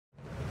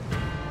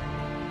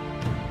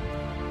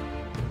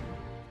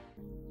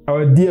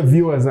Our dear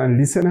viewers and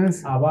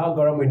listeners,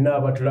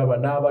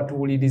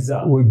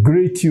 we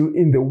greet you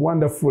in the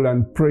wonderful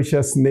and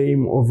precious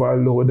name of our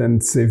Lord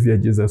and Savior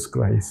Jesus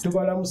Christ. This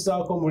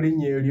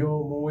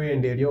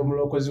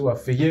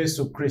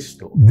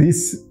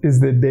is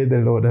the day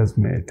the Lord has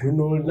made,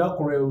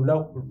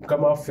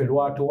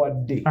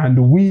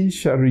 and we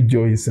shall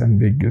rejoice and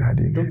be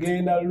glad in it.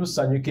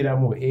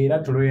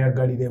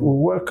 We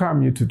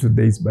welcome you to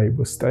today's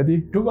Bible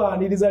study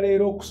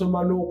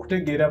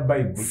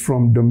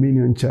from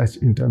Dominion Church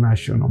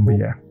International,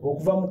 Mbuya.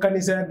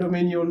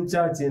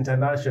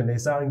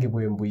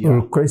 I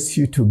request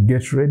you to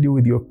get ready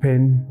with your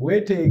pen,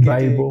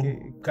 Bible,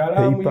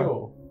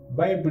 paper.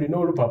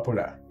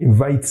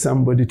 Invite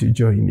somebody to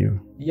join you.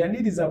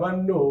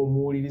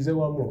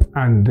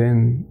 And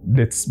then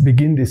let's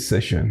begin this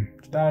session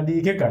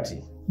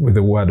with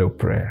a word of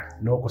prayer.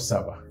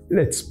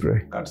 Let's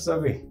pray.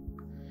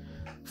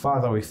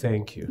 Father, we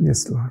thank you.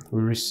 Yes, Lord.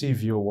 We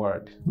receive your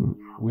word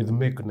with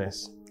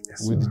meekness,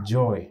 with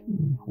joy,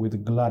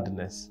 with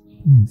gladness.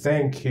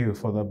 Thank you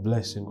for the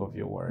blessing of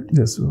your word.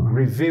 Yes, Lord.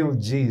 Reveal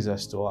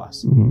Jesus to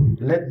us.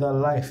 Let the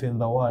life in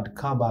the word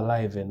come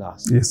alive in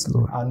us. Yes,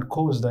 Lord. And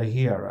cause the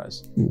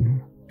hearers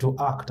to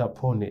act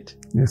upon it.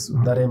 Yes,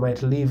 Lord. That they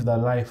might live the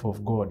life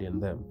of God in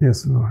them.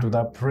 Yes, Lord. To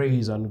the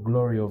praise and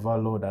glory of our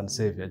Lord and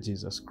Savior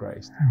Jesus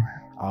Christ.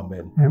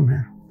 Amen. Amen.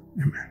 Amen.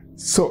 Amen.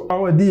 So,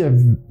 our dear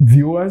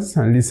viewers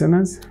and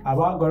listeners,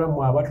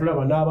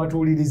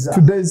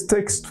 today's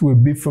text will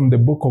be from the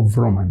book of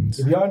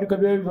Romans,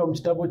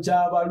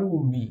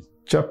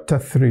 chapter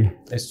 3,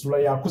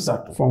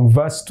 from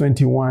verse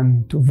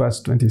 21 to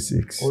verse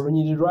 26.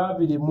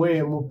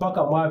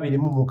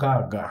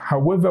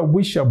 However,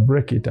 we shall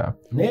break it up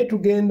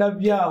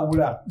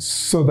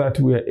so that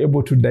we are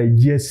able to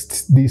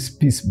digest this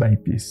piece by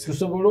piece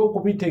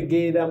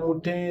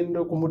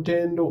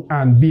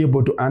and be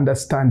able to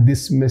understand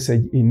this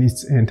message in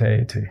its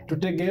entirety.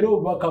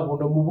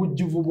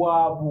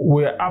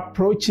 We are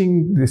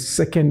approaching the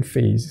second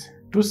phase,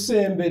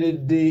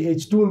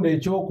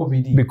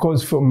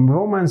 because from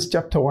Romans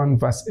chapter 1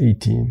 verse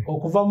 18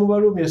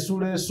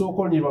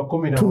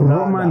 to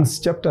Romans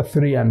chapter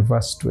 3 and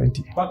verse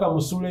 20,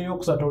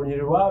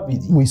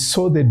 we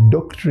saw the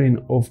doctrine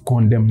of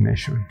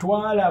condemnation.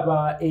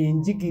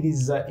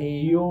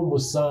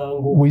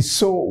 We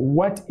saw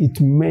what it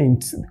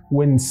meant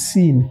when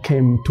sin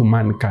came to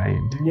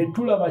mankind. We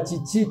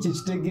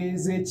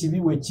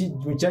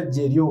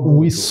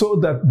saw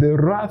that the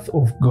wrath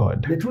of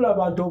God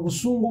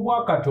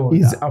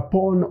is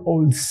upon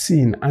all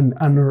sin and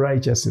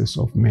unrighteousness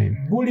of men.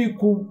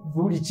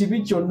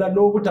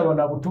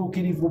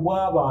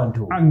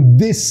 And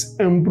this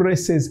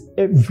embraces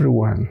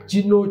everyone,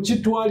 the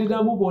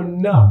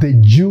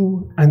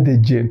Jew and the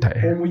Gentile,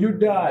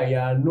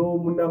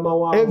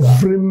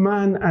 every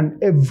man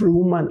and every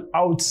woman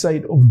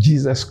outside of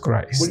Jesus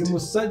Christ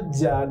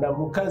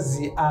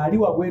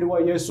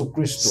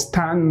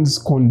stands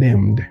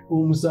condemned,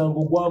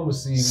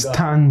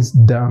 stands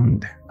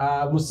damned.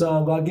 And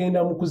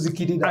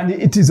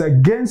it is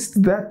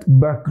against that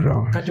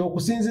background that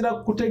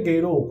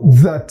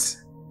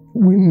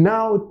we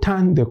now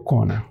turn the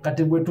corner. And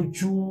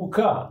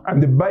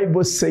the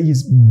Bible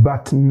says,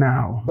 but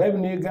now.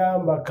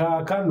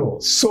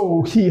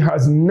 So he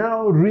has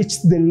now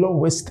reached the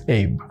lowest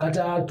ebb.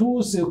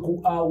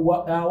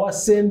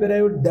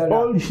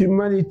 All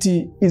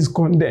humanity is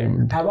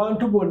condemned.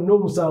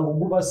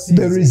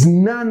 There is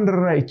none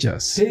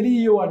righteous.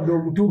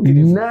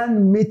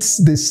 None meets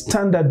the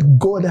standard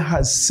God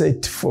has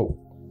set for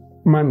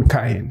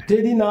mankind.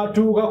 None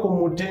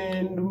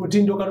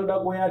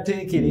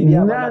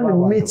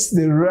meets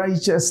the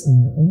righteous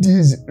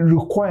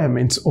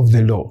requirements of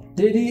the law.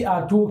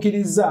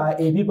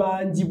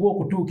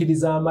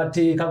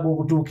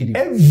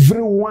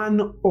 Every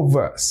one of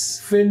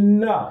us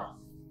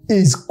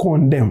is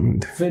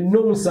condemned.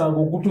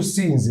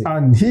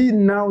 And he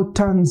now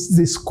turns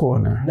this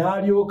corner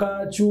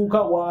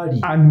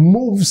and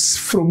moves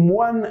from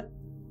one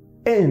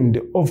end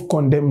of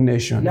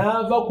condemnation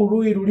and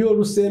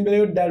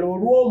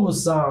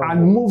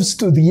moves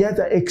to the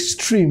other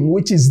extreme,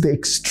 which is the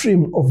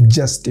extreme of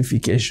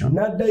justification.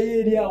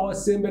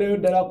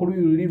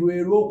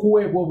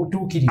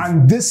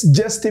 And this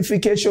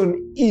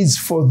justification is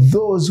for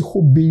those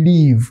who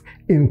believe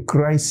in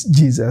Christ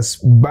Jesus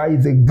by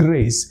the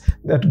grace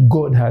that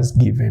God has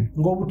given.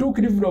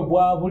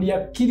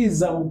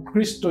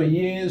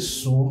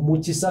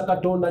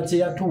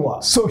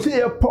 So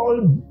here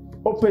Paul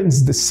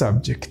opens the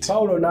subject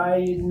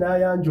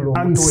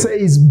and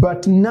says,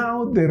 but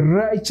now the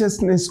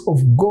righteousness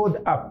of God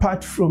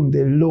apart from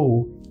the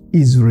law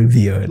is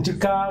revealed.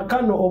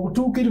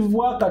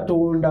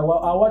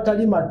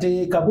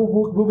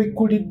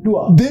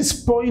 This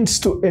points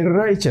to a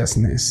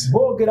righteousness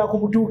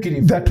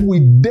that we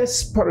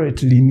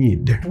desperately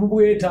need,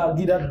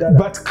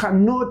 but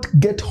cannot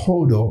get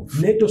hold of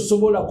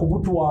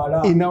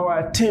in our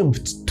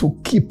attempt to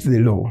keep the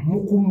law.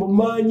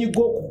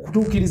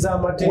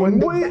 When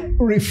we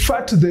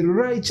refer to the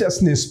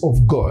righteousness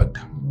of God,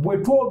 we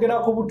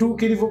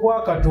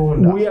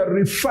are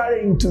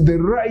referring to the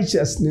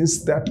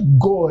righteousness that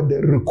God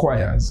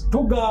requires.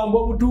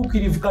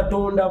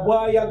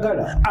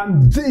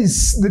 And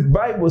this, the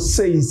Bible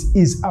says,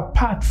 is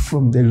apart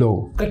from the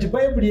law.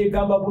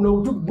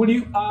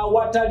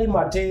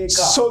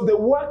 So the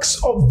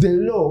works of the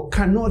law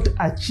cannot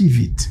achieve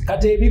it.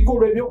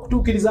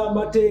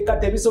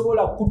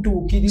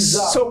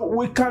 So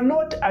we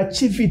cannot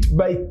achieve it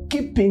by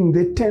keeping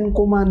the 10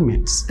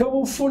 commandments.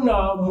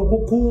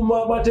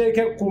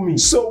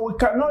 So we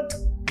cannot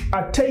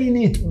attain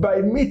it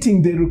by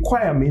meeting the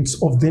requirements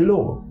of the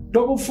law.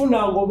 Or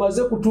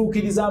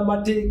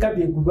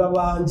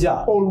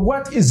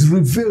what is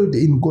revealed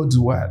in God's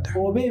word.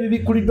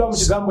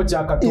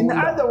 In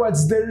other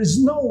words, there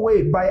is no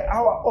way by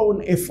our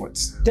own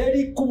efforts that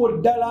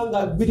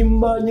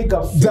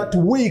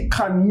we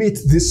can meet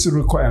this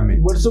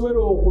requirement.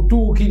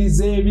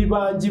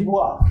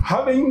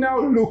 Having now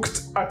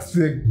looked at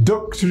the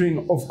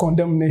doctrine of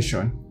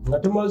condemnation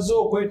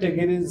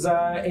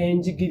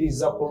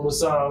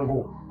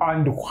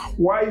and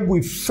why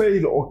we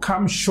fail or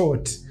come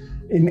short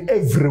in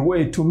every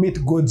way to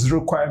meet God's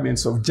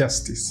requirements of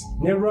justice,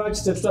 and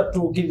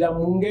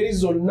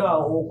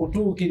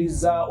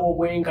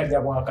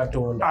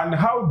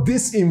how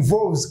this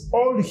involves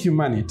all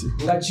humanity,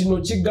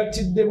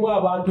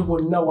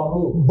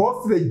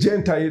 both the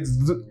Gentiles,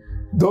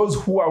 those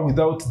who are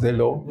without the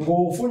law,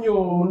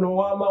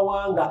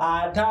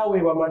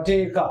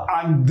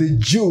 and the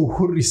Jew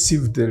who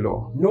received the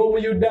law.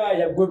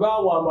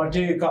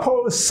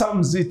 Paul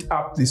sums it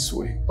up this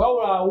way.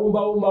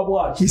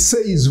 He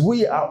says,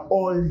 we are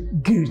all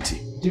guilty.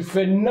 We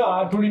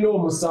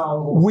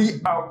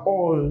are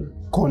all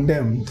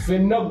condemned.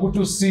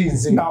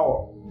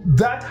 Now,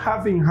 that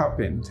having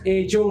happened,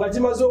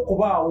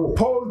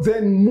 Paul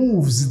then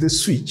moves the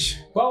switch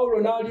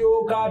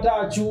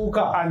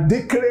and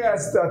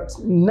declares that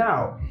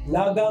now,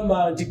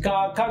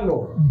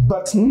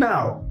 but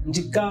now,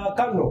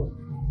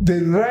 the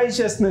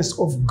righteousness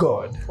of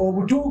God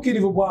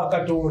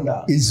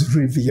is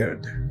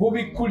revealed.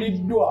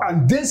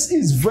 And this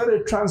is very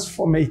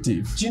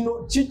transformative,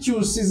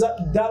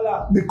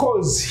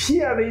 because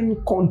herein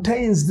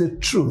contains the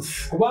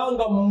truth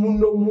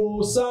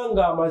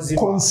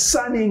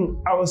concerning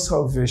our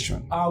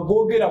salvation.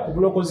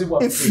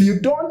 If you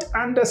don't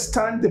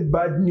understand the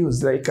bad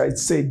news, like I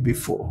said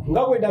before,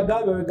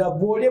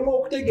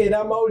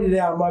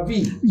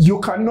 you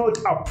cannot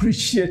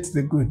appreciate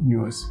the good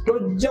news.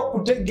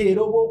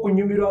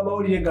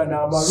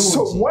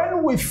 So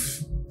when we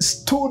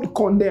stood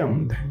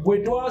condemned,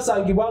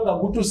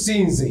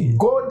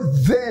 God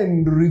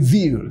then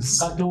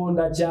reveals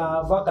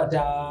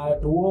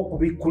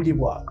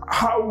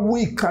how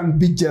we can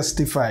be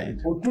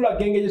justified.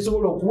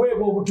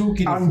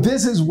 And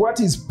this is what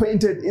is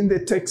painted in the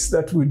text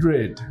that we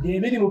read. The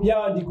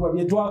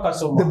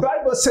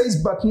Bible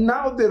says, but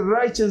now the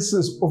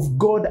righteousness of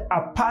God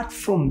apart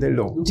from the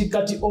law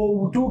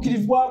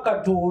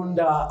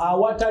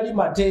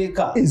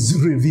is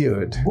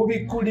revealed.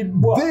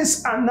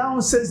 This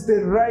announces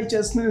the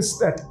righteousness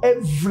that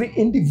every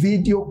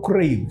individual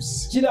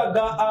craves. It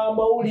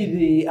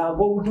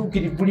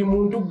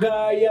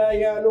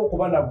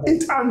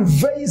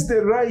unveils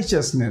the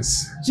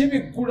righteousness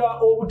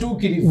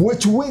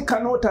which we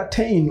cannot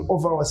attain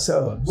of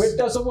ourselves,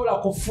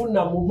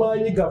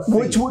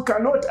 which we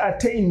cannot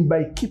attain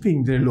by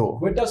keeping the law.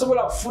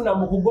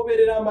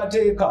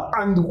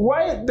 And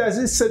why does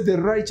it say the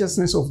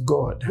righteousness of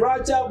God?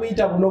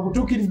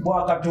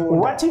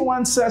 What he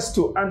wants us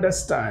to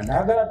understand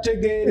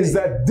is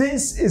that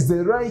this is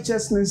the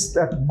righteousness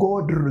that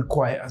God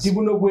requires.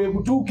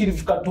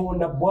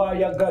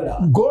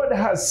 God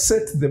has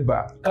set the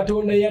bar.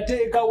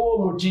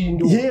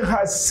 He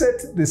has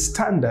set the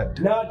standard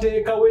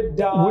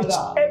which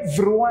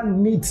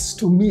everyone needs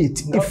to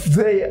meet if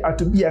they are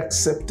to be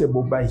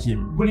acceptable by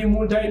Him.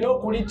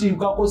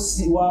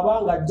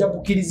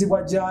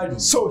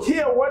 So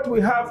here what we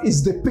have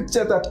is the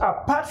picture that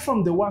apart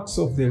from the works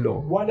of the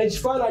law,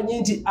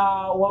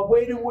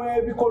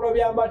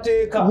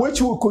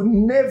 which we could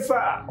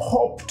never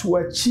hope to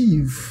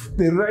achieve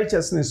the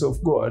righteousness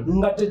of God,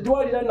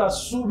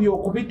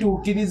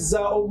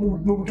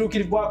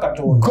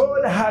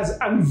 God has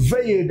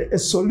unveiled a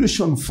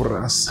solution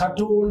for us.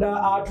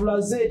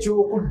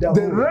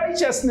 The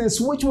righteousness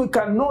which we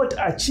cannot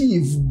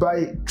achieve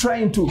by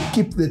trying to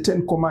keep the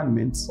 10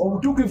 Commandments,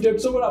 or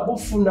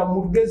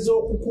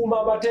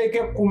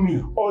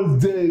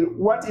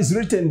what is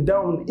written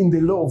down in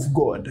the law of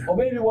God.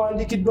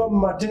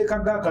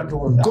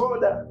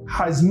 God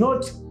has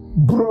not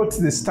brought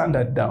the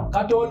standard down to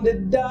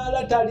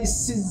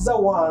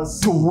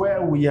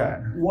where we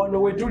are.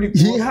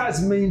 He has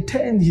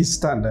maintained His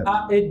standard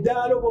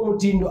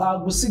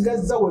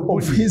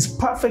of His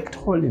perfect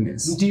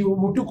holiness.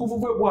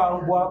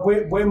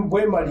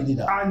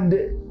 And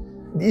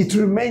it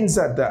remains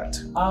at that.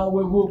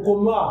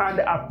 And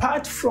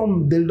apart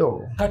from the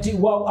law,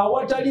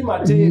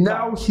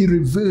 now he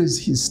reveals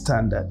his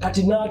standard.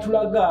 Later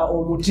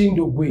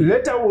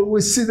we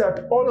will see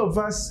that all of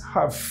us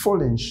have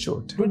fallen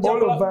short.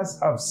 All of us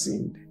have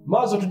sinned. And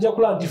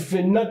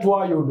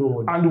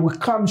we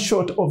come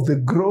short of the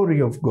glory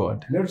of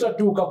God.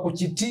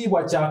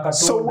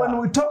 So when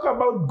we talk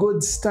about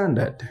God's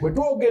standard,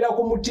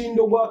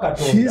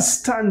 his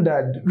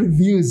standard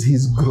reveals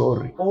his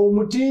glory. And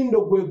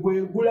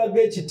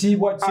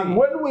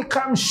when we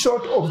come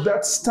short of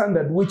that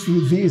standard which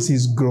reveals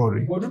his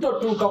glory,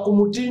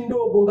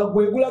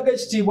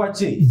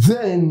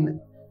 then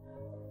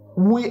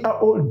we are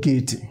all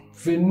guilty.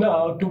 So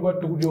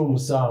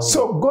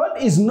God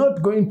is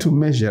not going to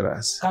measure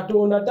us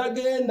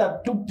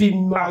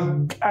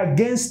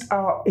against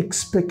our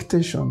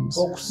expectations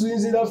or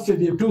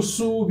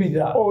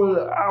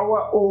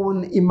our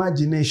own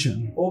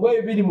imagination,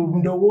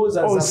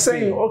 or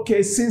saying,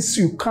 okay, since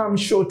you come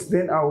short,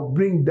 then I'll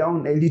bring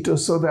down a little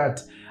so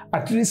that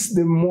at least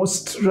the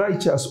most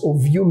righteous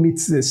of you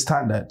meets the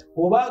standard.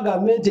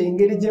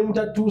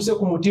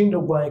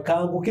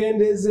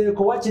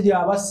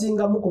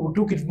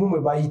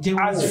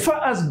 As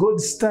far as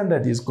God's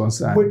standard is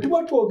concerned, we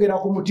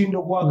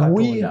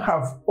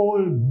have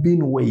all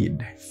been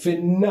weighed,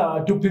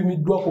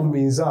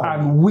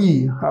 and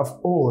we have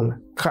all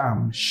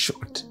come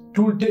short.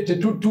 So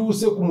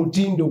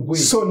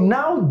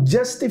now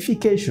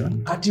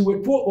justification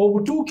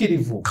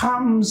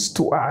comes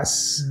to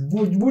us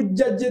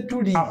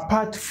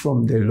apart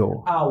from the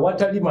law.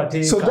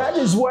 So that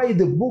is why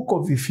the book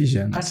of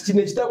Ephesians,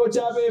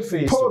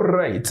 Paul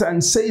writes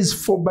and says,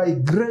 for by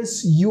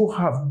grace you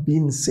have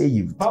been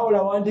saved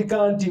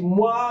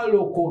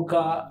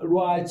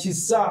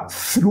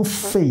through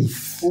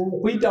faith,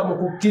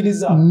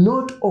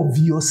 not of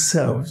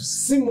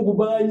yourselves.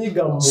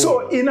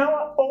 So in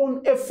our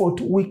own effort,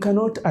 we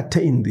cannot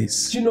attain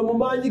this.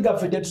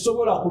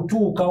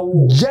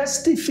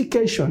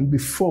 Justification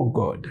before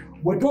God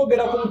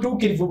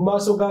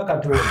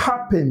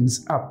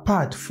happens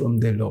apart from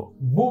the law.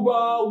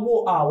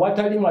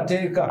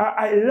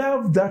 I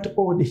love that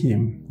old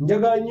hymn,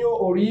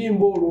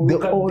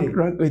 the old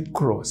rugged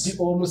cross.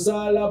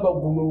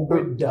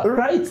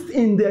 Right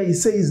in there he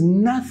says,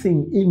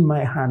 nothing in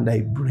my hand I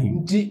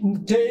bring,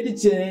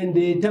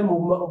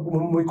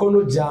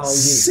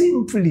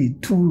 simply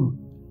to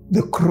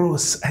the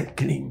cross I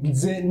cling.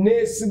 So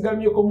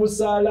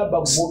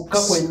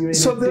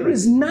there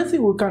is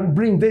nothing we can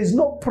bring. There is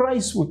no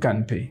price we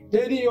can pay.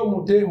 It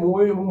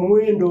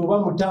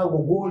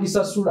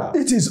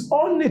is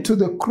only to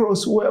the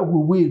cross where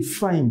we will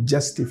find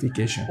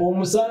justification.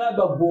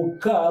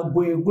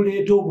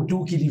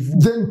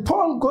 Then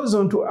Paul goes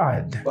on to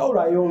add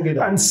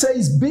and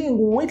says, being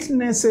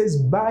witnesses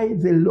by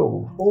the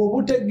law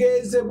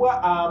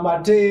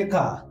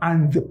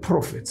and the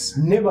prophets.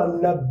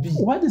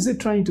 What is it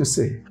trying to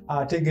say?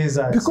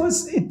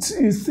 Because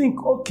you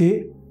think,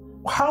 okay,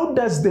 how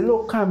does the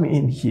law come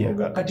in here?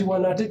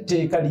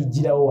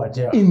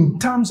 In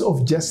terms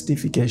of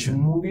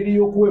justification,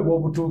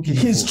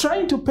 he's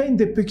trying to paint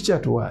the picture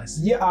to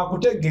us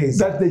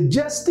that the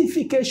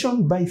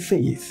justification by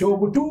faith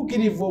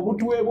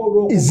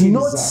is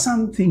not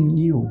something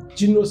new.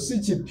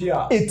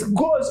 It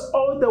goes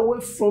all the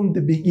way from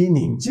the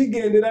beginning.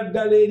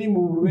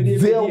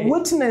 There are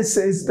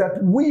witnesses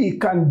that we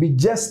can be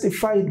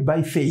justified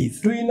by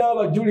faith. And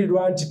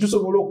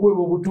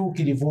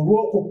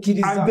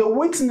the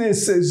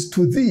witnesses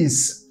to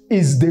this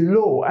is the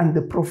law and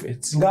the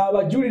prophets. In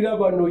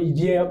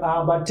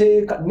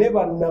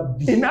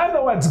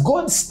other words,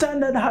 God's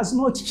standard has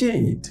not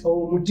changed.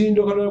 From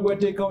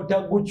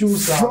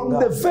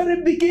the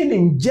very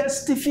beginning,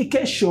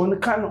 justification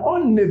can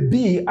only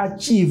be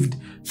achieved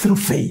through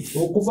faith.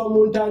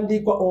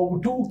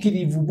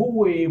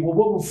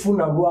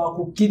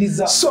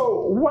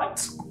 So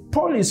what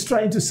Paul is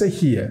trying to say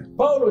here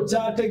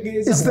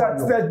is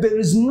that there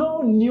is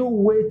no new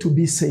way to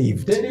be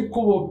saved.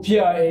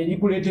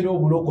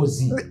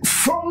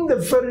 From the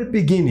very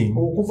beginning,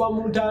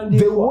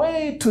 the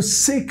way to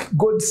seek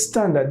God's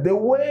standard, the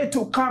way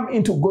to come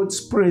into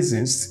God's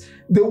presence,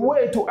 the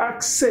way to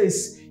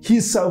access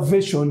his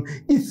salvation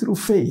is through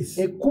faith.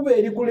 So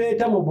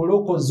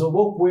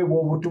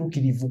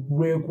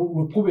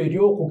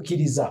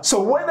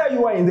whether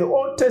you are in the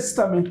Old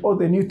Testament or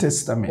the New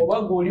Testament,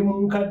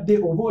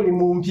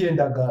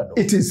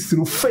 it is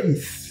through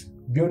faith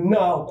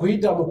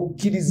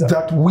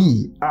that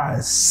we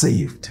are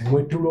saved.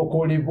 And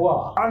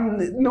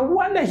no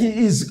wonder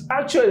he is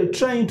actually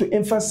trying to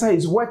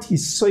emphasize what he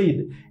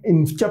said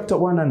in chapter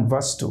 1 and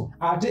verse 2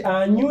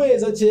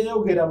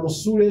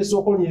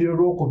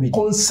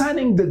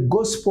 concerning the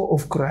gospel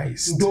of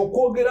Christ.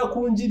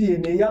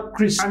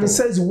 And it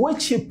says,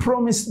 which he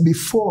promised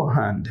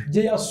beforehand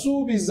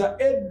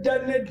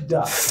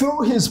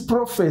through his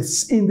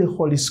prophets in the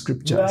Holy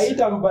Scriptures.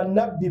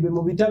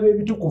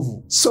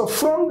 So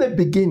from the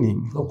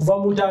beginning,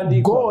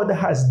 God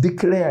has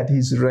declared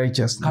his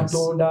righteousness.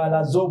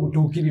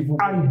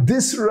 And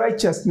this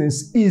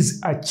righteousness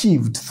is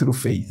achieved through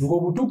faith.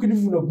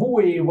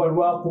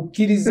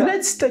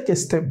 Let's take a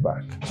step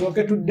back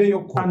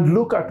and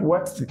look at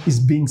what is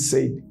being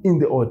said in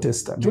the Old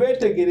Testament.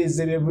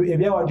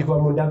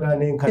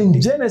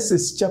 In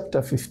Genesis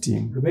chapter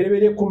 15,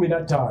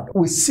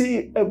 we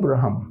see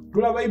Abraham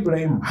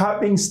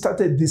having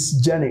started this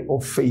journey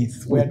of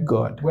faith with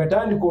God.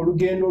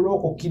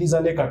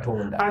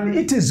 And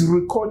it is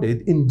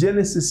recorded in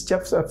Genesis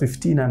chapter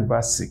 15 and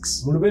verse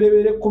 6. And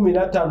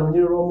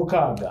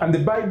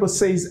the Bible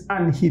says,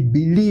 and he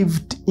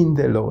believed in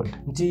the Lord.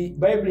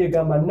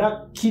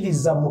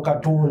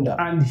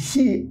 And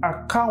he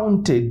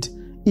accounted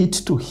it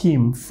to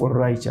him for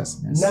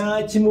righteousness.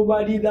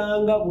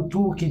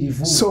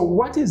 So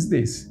what is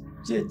this?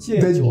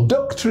 The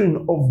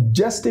doctrine of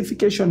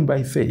justification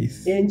by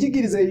faith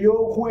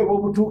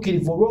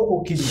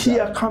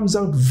here comes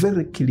out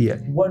very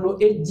clearly.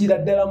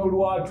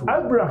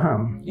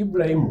 Abraham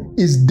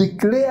is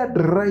declared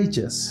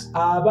righteous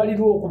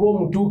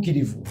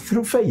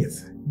through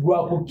faith.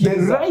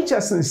 The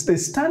righteousness, the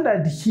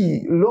standard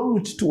he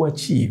longed to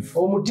achieve,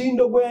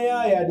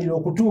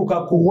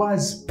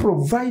 was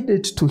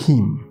provided to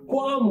him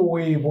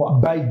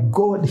by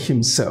God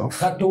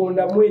himself.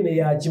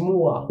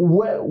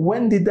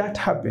 When did that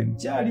happen?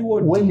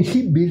 When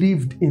he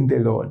believed in the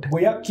Lord.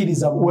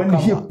 When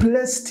he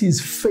placed his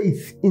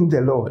faith in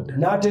the Lord.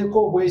 Then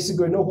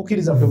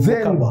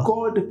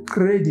God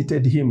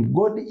credited him.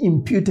 God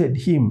imputed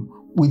him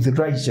with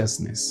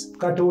righteousness.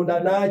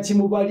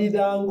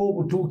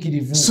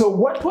 So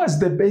what was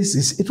the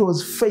basis? It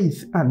was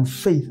faith and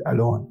faith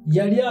alone.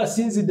 And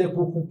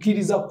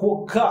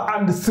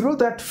through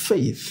that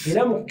faith,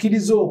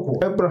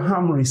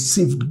 Abraham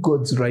received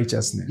God's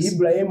righteousness.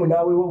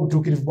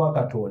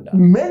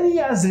 Many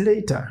years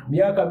later,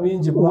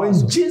 when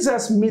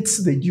Jesus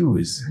meets the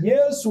Jews,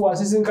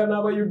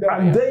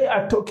 and they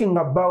are talking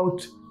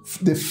about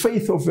the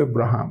faith of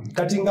Abraham,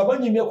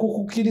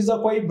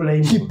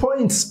 he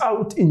points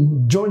out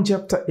in John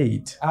chapter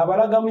 8,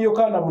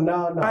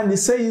 and he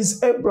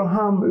says,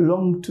 Abraham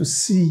longed to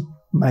see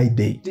my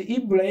day,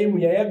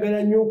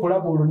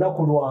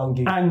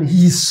 and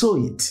he saw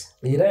it,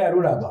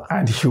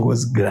 and he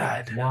was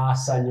glad.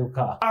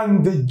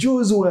 And the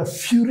Jews were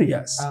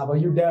furious,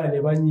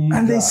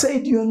 and they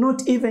said, you're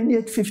not even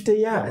yet 50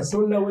 years,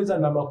 yet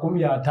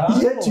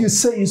you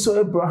say you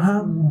saw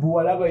Abraham.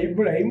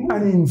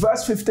 And in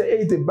verse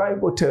 58 the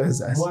Bible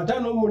tells us,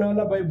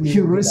 he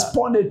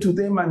responded to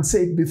them and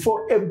said,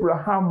 before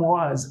Abraham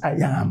was, I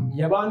am.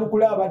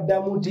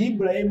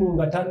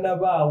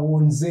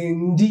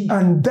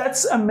 And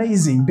that's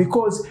amazing,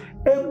 because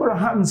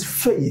Abraham's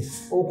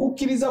faith,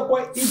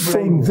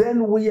 from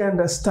then we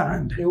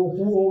understand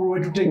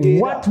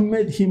what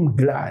made him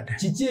glad.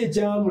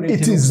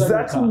 It is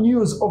that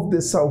news of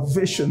the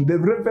salvation, the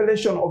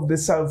revelation of the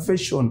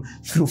salvation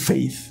through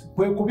faith,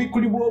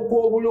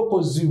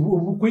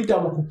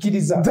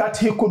 that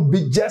he could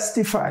be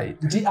justified,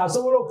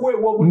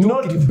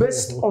 not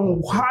based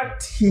on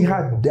what he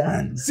had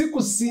done,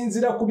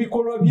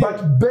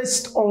 but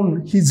based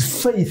on his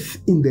faith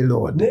in the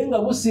Lord.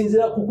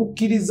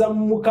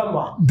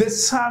 The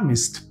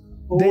psalmist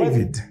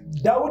David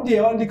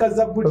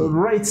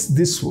writes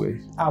this way,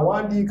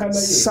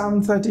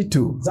 Psalm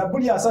 32,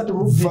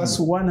 verse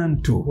 1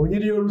 and 2.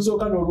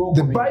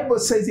 The Bible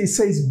says, it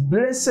says,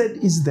 blessed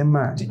is the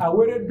man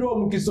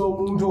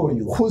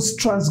whose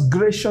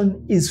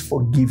transgression is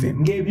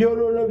forgiven,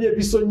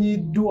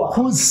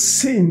 whose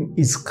sin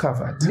is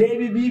covered. And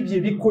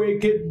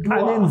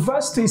in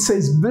verse 2 it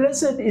says,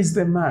 blessed is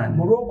the man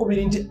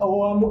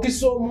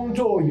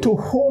to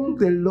whom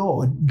the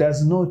Lord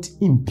does not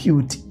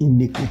impute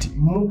iniquity,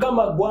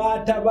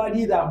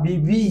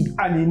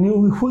 and in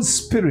whose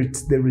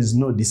spirit there is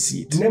no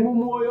deceit.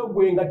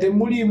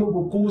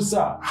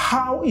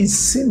 How is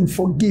sin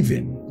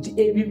forgiven?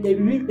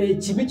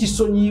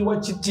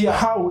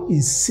 How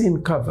is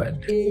sin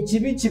covered? By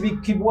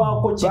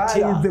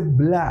the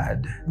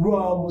blood,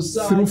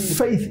 through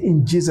faith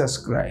in Jesus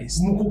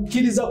Christ.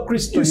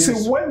 You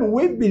see, when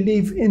we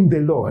believe in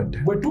the Lord,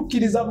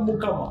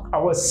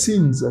 our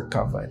sins are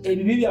covered. We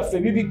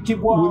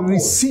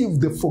receive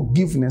the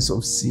forgiveness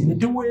of sin.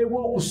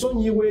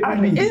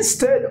 And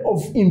instead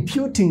of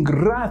imputing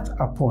wrath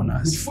upon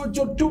us,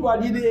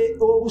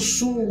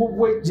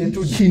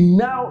 he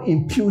now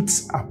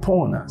imputes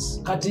upon us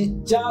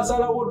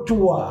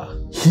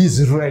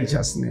his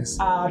righteousness.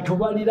 I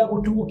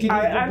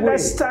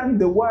understand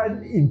the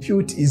word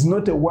impute is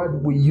not a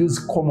word we use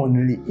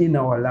commonly in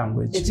our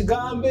language. But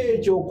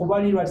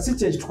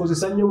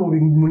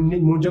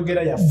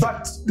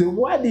the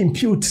word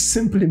impute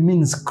simply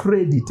means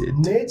credited.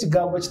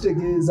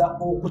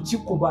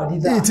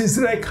 It is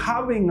like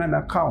having an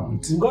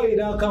account,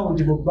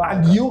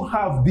 and you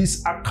have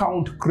this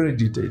account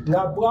credited.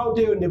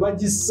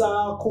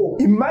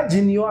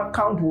 Imagine your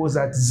account was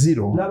at at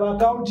zero.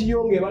 N'account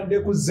yo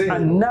ng'ebadde ku zero.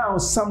 And now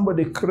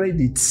somebody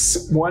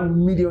credits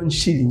 1 million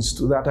shillings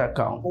to that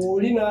account.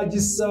 Oli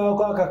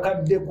n'agissaako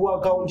akakadde ku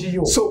account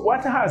yo. So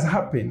what has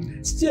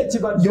happened? Kiki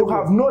ekibadde? You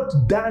have not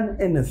done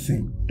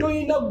anything.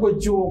 Toyina gwe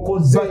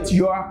ky'okoze. But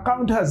your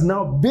account has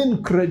now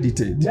been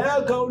credited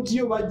Account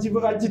yo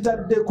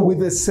bagitaddeko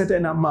with a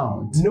certain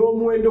amount.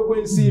 N'omuwendo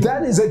gw'ensimbi.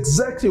 That is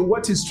exactly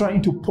what he's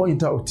trying to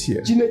point out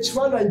here. Kino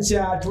ekifaananyi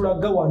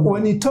ky'atulaga wano.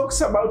 When he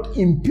talks about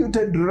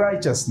imputed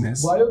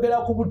righteousness,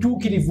 bw'ayogera ku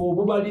butuukirivu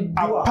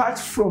obubaliddwa apart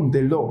from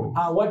the law,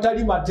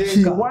 awatali mateeka,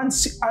 he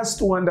wants us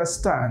to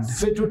understand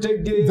ffe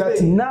tutegeere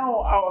that now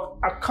our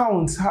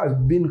accounts have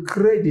been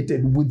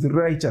credited with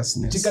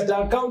righteousness. Tikati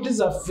akaunti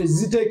zaffe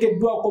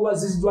ziteekeddwako oba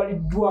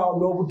ziddwaliddwa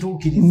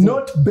n'obutuukirivu.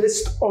 Not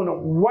based on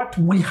what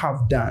we have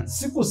done,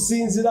 si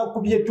kusinziira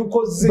ku bye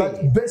tukoze,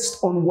 but based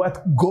on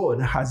what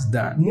God has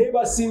done. naye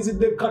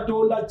basinzidde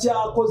Katonda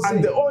ky'akoze.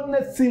 And the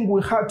only thing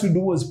we had to do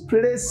was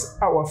place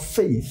our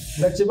faith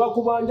nga kye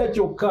bakubanja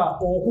kyokka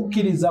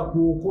okukkiriza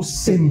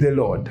kukusse in the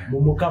Lord.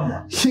 mu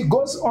Mukama. He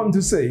goes on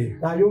to say,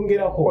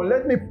 Ayongerako, or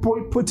let me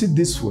put it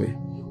this way.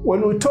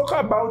 When we talk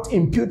about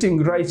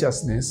imputing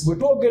righteousness, bwe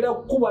twogera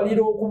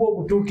kukubalira okuba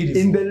obutuukirivu,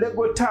 in the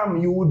legal term,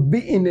 you would be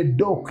in a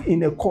dock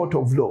in a court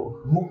of law.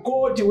 mu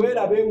kooti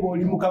weerabe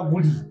ng'oli mu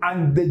kaguli,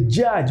 And the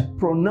judge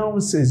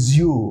pronounces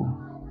you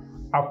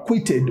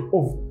acquitted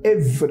of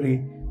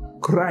every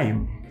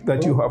crime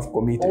that you have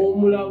committed.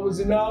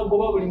 omulamuzi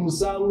n'agoba buli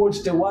musango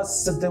nti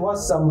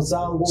tewassa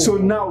musango. So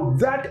now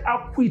that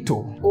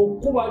acquittal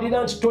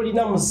okukubalira nti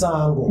tolina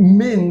musango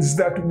means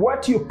that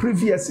what you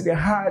previously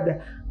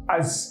had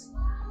as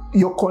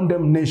your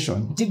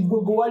condemnation nti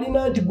gwe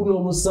walina nti guno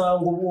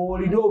omusango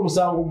olina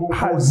omusango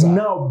has gw'okoza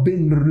now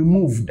been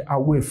removed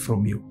away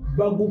from you.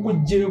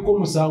 bagukuggyeko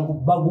omusango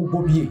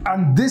bagugobye.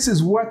 And this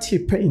is what he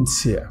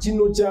paints here.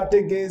 Kino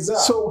kyategeeza.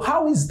 So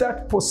how is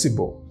that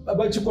possible?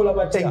 Bakikola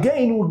batya?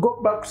 Again, we'll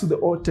go back to the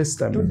Old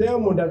Testament. Tuddeyo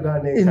mu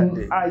ndagaano In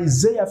enkadde.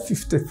 Isaiah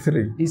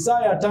 53,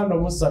 Isaaya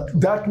 53.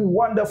 that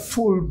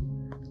wonderful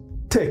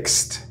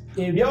text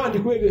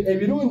Ebyawandiikibwa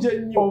ebirungi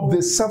ennyo of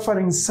the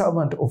suffering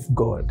servant of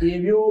God,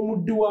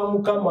 eby'omuddu wa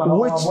Mukama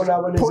which points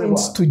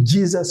abonaabonezebwa to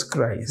Jesus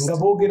Christ. nga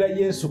boogera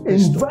Yesu In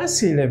Kristo.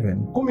 verse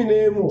 11,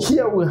 11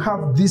 here we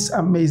have this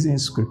amazing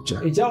scripture.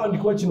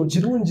 ekyawandiikibwa kino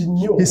kirungi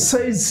nnyo. He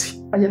says,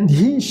 and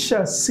he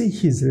shall see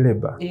his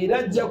labor, Era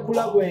ajja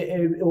kulaba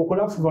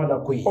okulafubana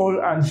kwe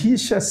and he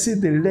shall see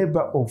the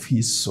labor of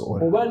his soul,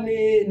 oba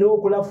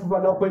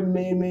n'okulafubana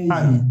kw'emmeeme ye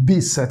and be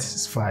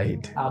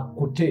satisfied.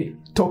 akkute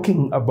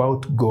Talking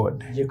about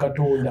God. ye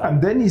Katonda.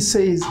 And then he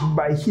says,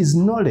 by his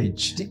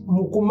knowledge,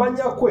 Mu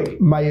kumanya kwe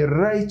my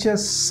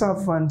righteous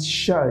servant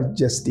shall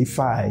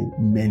justify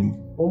many.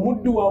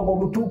 omuddu wange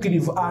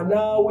omutuukirivu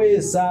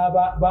anaaweesa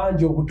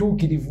bangi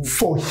obutuukirivu.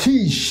 For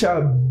he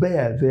shall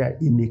bear their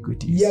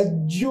iniquities.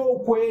 Yajja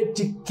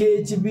okwetikka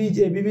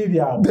ebibi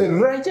byabwe. The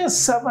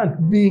righteous servant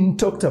being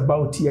talked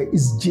about here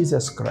is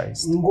Jesus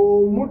Christ.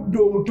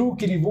 Ng'omuddu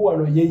omutuukirivu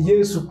wano ye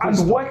Yesu And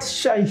Kristo. what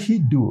shall he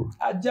do?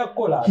 Ajja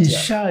kukola He atya?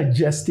 shall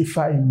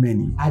justify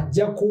many.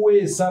 Ajja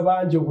kuweesa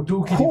bangi Who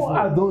obutuukirivu.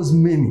 are those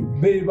many?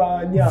 Be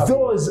baani abo?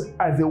 Those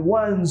are the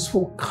ones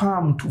who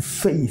come to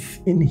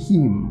faith in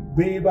him.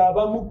 Be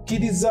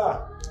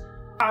abamukkiriza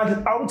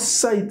And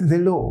outside the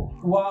law.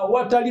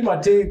 watali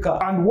mateeka.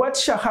 And what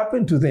shall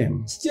happen to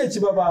them? Kiki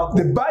ekibabaako?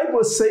 The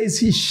Bible says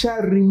he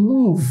shall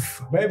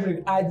remove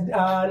Bayibuli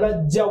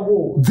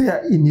anajjawo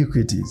their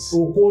iniquities.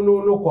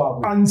 okwonoona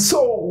kwabwe. And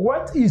so,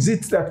 what is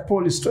it that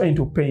Paul is trying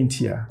to paint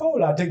here?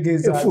 Pawulo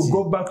ategeeza If we ki?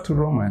 go back to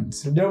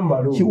Romans, Tudde mu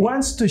Baluumi. he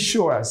wants to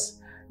show us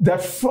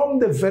that from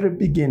the very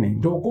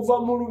beginning,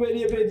 Okuva mu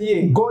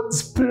lubereberye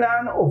God's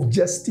plan of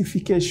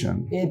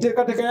justification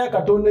enteekateeka ya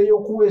Katonda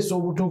ey'okuweesa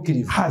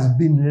obutuukirivu has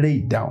been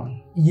laid down.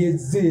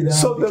 yezze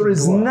So there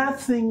is erambikiddwa.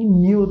 nothing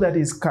new that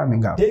is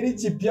coming up. Teri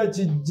kipya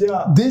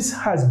kijja. This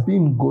has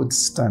been God's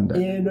standard.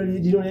 Lino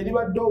lye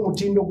libadde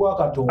omutindo gwa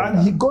Katonda. And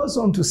he goes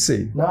on to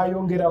say,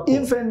 N'ayongerako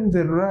even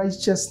the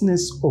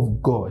righteousness of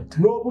God.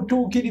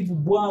 n'obutuukirivu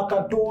bwa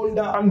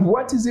Katonda. And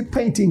what is he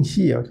painting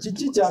here?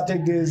 Kiki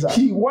kyategeeza?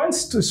 He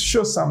wants to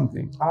show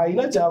something.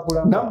 Alina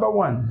kyakulaga. Number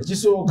one,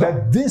 Ekisooka,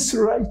 that this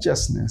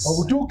righteousness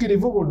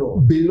obutuukirivu buno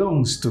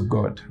belongs to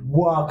God.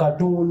 bwa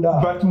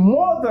Katonda. But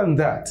more than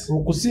that, he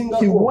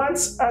Okusingako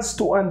wants us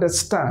to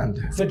understand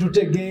ffe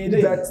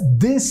tutegeere that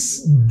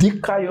this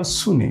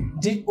dikaiosune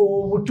nti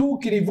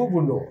obutuukirivu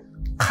buno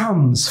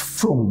comes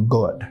from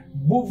God.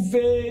 buva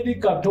eri In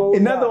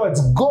Katonda. other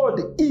words,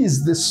 God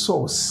is the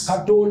source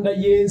Katonda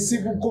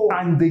y'ensibuko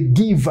and the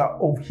giver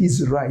of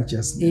his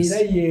righteousness.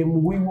 era ye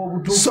muwi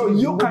w'obutuukirivu So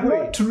you bwe.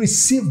 cannot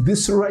receive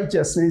this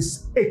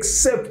righteousness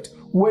except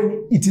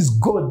when it is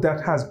God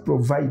that has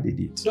provided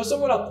it.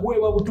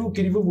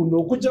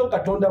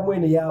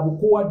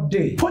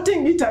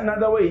 Putting it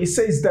another way, he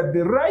says that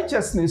the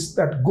righteousness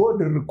that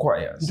God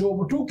requires,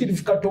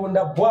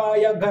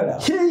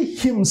 he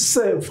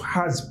himself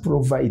has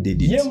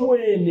provided it.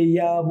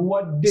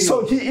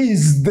 So he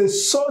is the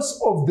source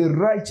of the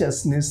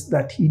righteousness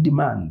that he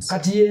demands.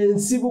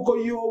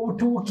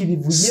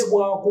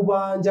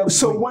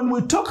 So when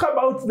we talk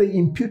about the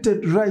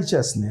imputed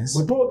righteousness,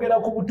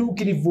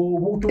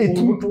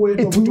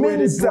 it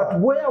means that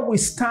where we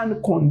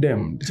stand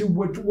condemned,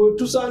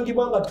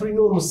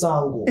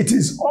 it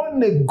is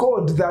only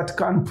God that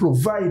can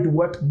provide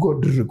what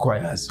God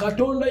requires. Do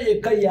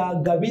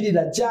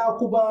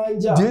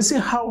you see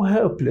how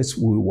helpless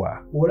we were?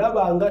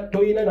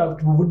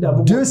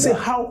 Do you see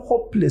how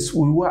hopeless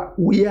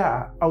we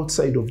are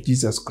outside of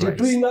Jesus Christ?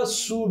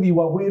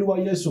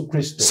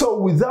 So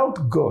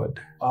without God,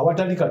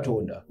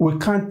 we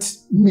can't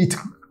meet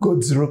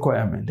God's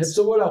requirements.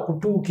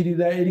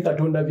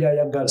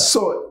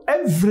 So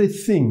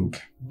everything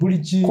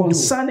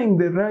concerning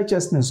the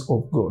righteousness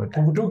of God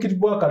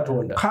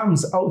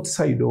comes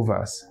outside of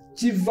us.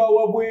 If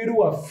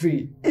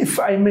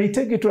I may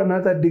take it to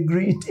another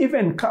degree, it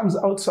even comes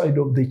outside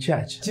of the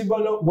church. It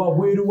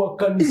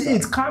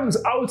comes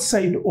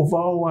outside of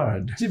our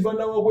world.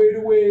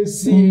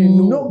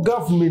 No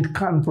government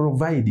can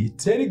provide it.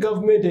 There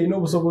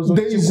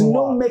is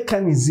no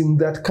mechanism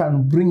that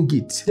can bring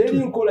it.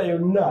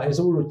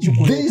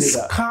 This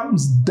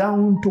comes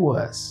down to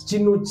us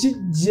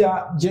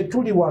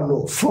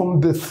from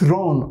the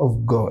throne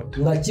of God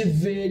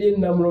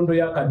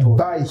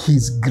by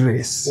His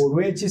grace.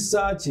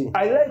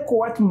 I like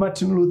what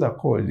Martin Luther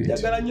called it.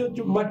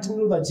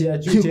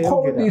 He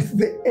called it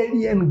the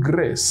alien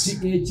grace.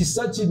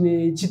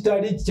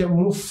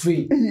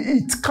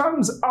 It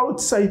comes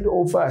outside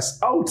of us,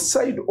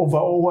 outside of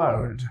our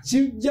world.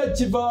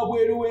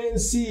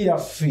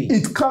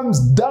 It comes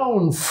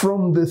down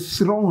from the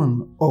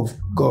throne of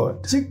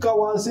God.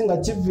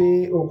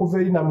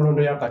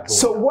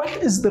 So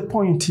what is the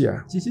point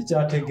here?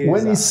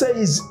 When he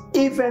says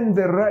even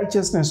the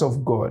righteousness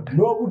of God,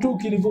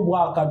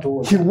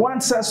 he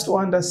wants us to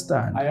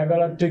understand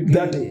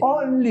that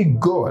only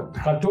God,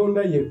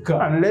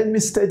 and let me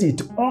state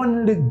it,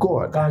 only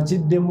God,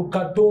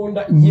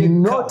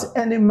 not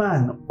any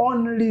man,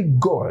 only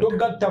God,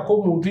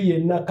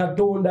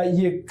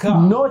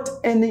 not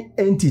any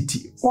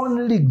entity,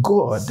 only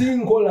God,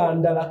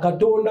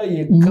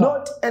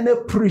 not any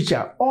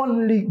preacher,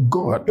 only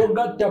God,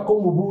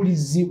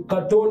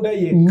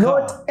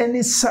 not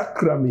any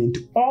sacrament,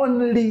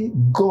 only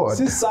God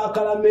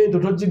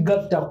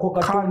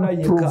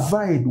can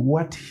provide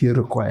what He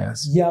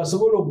requires.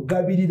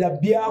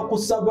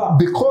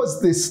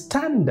 Because the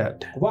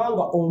standard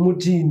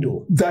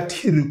that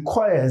He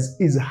requires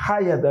is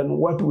higher than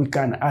what we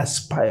can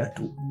aspire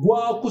to.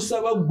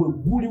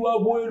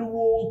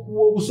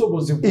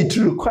 It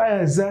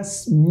requires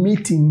us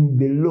meeting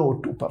the law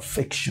to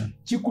perfection.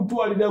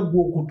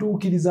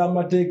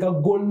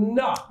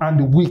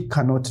 And we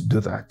cannot do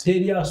that.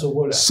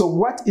 So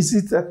what is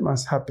it that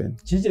must happen?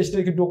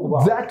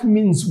 That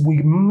means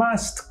we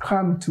must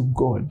come to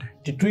God.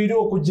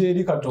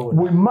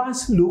 We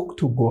must look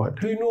to God.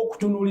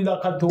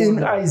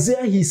 In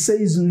Isaiah he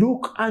says,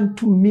 "Look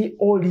unto me,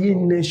 all ye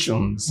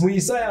nations,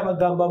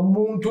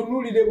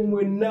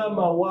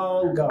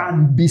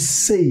 and be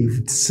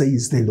saved,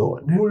 says the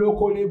Lord."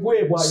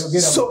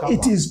 So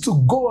it is to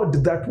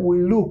God that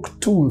we look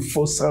to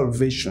for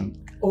salvation.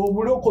 It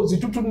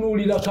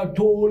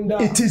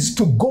is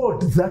to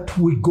God that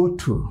we go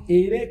to.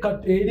 We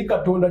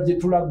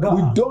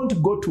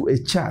don't go to a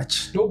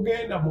church. We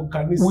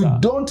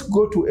don't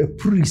go to a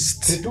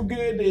priest. You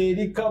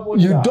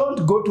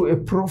don't go to a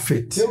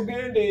prophet.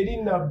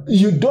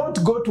 You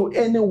don't go to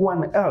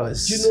anyone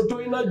else. You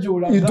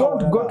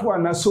don't go to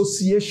an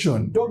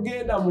association.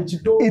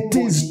 It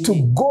is to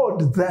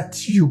God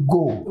that you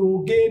go.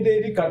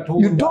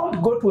 You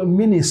don't go to a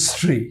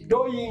ministry.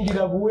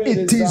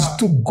 It is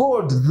to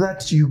God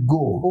that you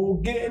go.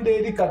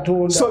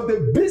 So the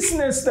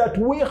business that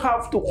we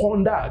have to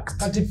conduct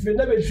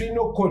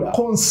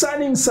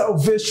concerning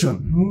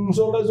salvation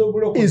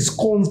is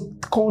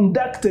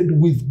conducted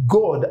with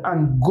God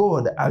and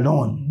God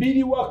alone.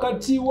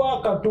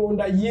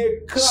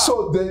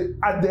 So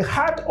at the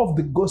heart of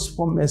the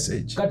gospel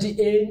message,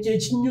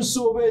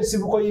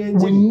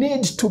 we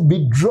need to be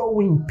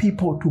drawing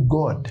people to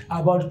God,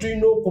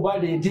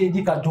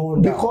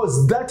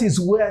 because that is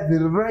where the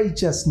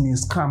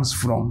righteousness comes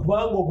from.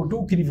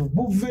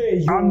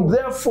 And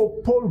therefore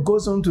Paul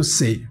goes on to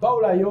say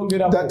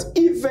that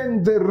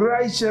even the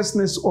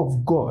righteousness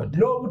of God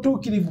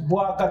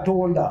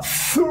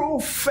through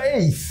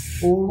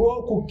faith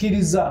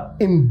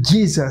in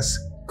Jesus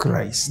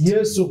Christ.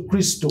 Yesu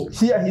Kristo.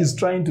 Here he's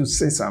trying to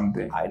say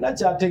something. Alina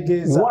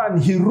kyategeeza.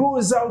 One, he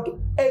rules out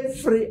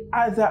every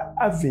other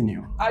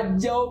avenue.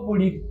 Ajjawo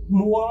buli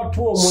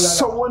muwaatu omulala.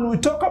 So when we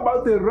talk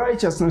about the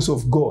righteousness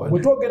of God, bwe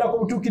twogera ku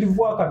butuukirivu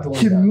bwa Katonda,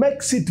 he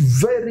makes it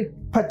very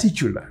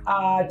particular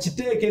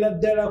kiteekera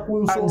ddala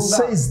ku nsonga and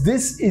says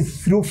this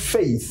is through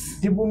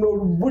faith ti buno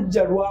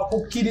bujja lwa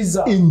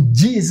kukkiriza in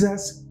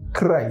Jesus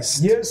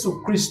Christ.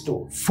 Yesu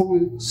Kristo.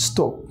 Full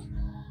stop.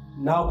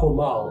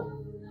 N'akomaawo.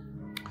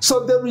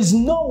 So there is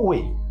no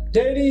way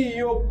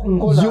teriiyo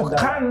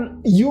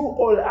nkola you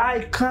or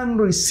I can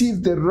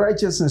receive the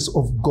righteousness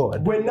of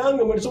God bwe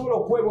nange mwe tusobola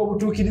okuweebwa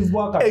obutuukirivu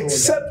bwa Katonda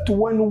except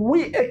when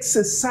we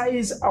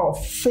exercise our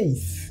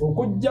faith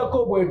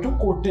okuggyako bwe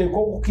tukuteeka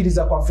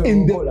okukkiriza kwaffe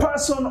in the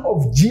person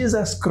of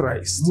Jesus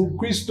Christ mu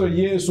Kristo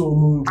Yesu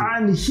omuntu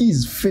and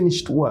his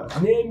finished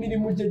work.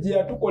 n'emirimu gye gye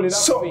yatukolera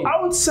So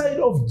outside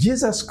of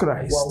Jesus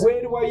Christ,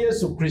 waweeri wa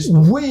Yesu Kristo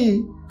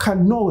we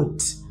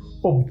cannot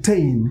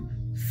obtain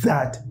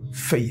that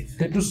faith.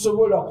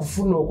 tetusobola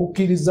kufuna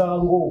okukkiriza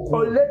ng'okwo.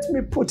 Or let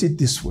me put it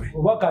this way.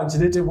 Oba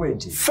kankireete bwe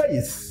nti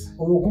Faith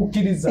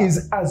okukkiriza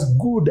is as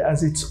good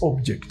as its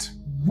object.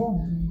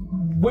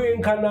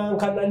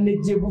 bwenkanankana ne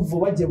gye buva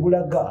oba gye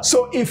bulaga.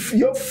 So if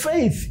your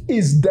faith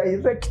is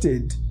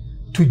directed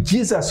to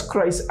Jesus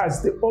Christ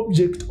as the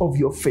object of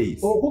your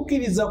faith,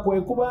 okukkiriza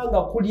kwe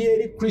kubanga kuli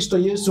eri Kristo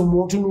Yesu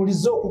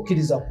mw'otunuuliza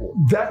okukkiriza kwo.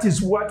 that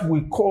is what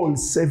we call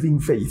saving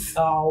faith.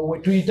 Awo we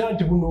tuyita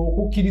nti buno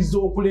okukkiriza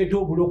okuleeta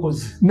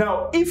obulokozi.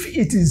 Now, if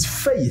it is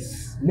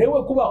faith naye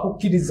bwe kuba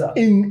kukkiriza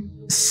in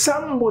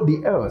somebody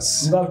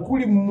else nga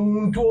kuli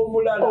muntu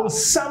omulala or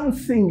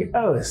something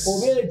else,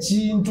 oba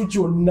ekintu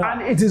kyonna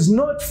and it is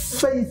not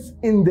faith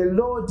in the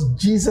Lord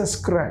Jesus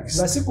Christ,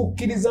 nga si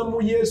kukkiriza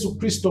mu Yesu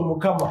Kristo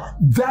Mukama,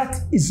 that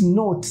is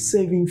not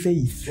saving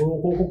faith.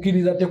 okwo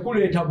okukkiriza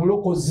tekuleeta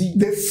bulokozi.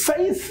 The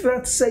faith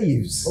that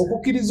saves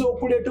okukkiriza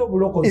okuleeta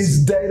obulokozi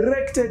is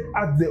directed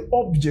at the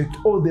object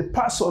or the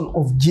person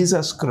of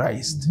Jesus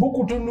Christ.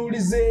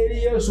 bukutunuuliza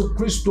eri Yesu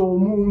Kristo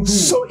omuntu.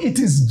 So it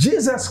is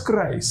Jesus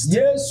Christ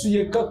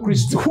Yesu yekka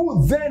Kristo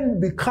who then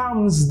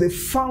becomes the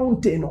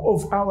fountain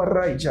of our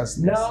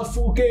righteousness.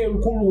 n'afuuka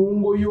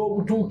enkulungo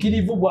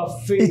y'obutuukirivu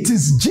bwaffe. It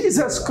is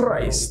Jesus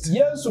Christ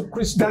Yesu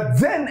Kristo that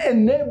then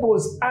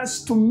enables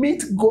us to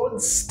meet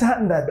God's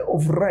standard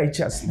of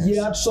righteousness.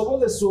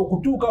 y'atusobozesa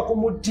okutuuka ku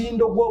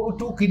mutindo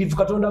gw'obutuukirivu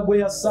Katonda gwe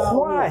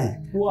yasaawo. Why?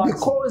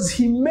 Because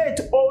he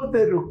met all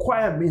the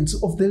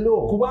requirements of the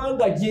law.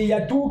 kubanga ye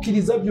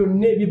yatuukiriza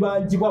byonna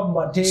ebibanjibwa mu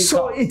mateeka.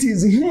 So it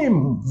is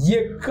him.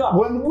 Yekka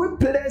When we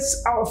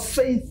place our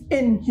faith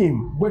in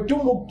him, bwe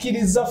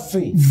tumukkiriza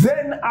ffe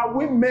then are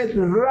we made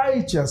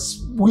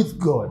righteous with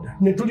God.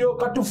 ne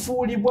tulyoka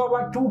tufuulibwa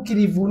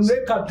abatuukirivu ne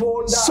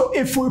Katonda. So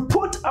if we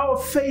put our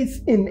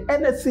faith in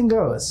anything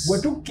else bwe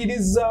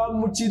tukkiriza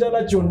mu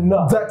kirala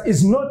kyonna that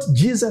is not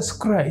Jesus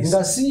Christ,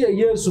 nga si ye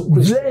Yesu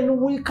Kristo,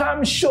 then we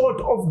come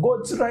short of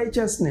God's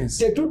righteousness.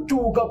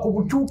 tetutuuka ku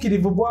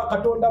butuukirivu bwa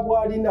Katonda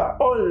bw'alina.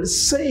 Or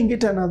saying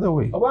it another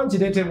way, oba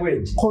nkireete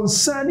bweki,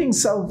 concerning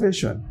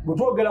salvation, bwe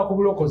twogera ku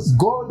bulokozi,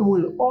 God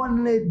will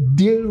only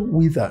deal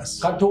with us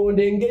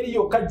Katonda engeri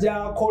yokka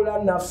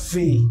gy'akola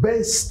naffe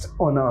based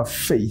on our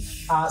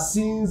faith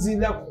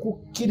asinziira ku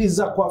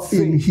kukkiriza in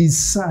kwaffe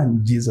his son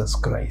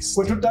Jesus Christ.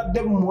 kwe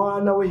tutadde mu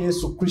mwana we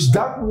Yesu Kristo.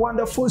 That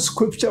wonderful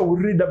scripture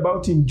we read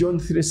about in John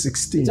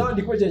 3:16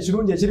 Kyandikwa ekyo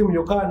ekirungi ekiri mu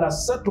Yokaana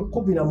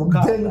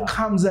 3:16 then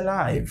comes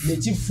alive. ne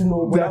kifuna That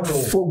obulamu.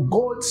 for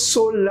God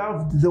so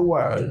loved the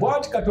world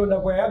Bw'ati Katonda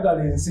bwe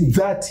yayagala ensi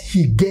that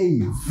he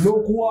gave.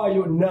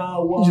 n'okuwaayo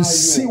n'awaayo. You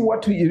see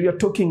what we are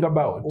talking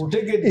about?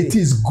 Otegedde It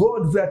is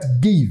God that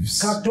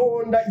gives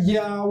Katonda the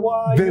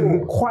y'awaayo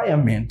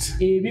requirement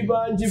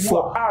ebibanjibwa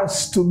for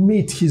us to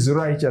meet his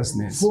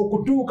righteousness.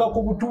 okutuuka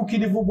ku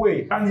butuukirivu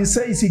bwe. And he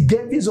says he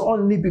gave his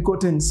only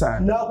begotten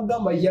son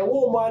N'akugamba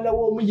yawa omwana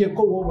w'omu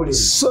yekka ow'obulemu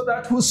so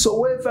that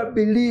whosoever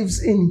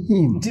believes in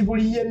him nti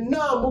buli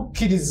yenna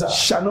amukkiriza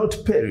shall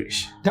not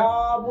perish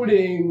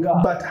taabulenga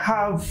but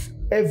have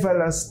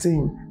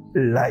everlasting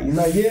life.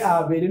 naye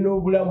abeere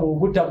n'obulamu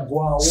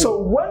obutaggwaawo.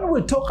 So when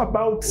we talk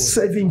about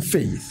saving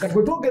faith, kati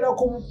bwe twogera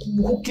ku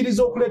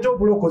kukkiriza okuleeta we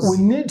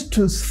obulokozi need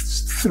to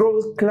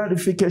throw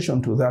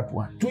clarification to that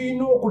one,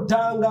 tulina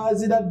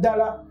okutangaazira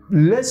ddala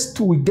lest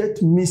we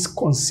get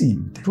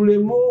misconceived.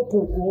 tuleme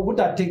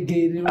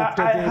obutategeerwa.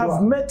 I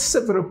have met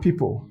several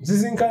people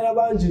nzizinkana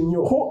bangi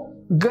nnyo who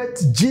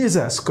get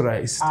Jesus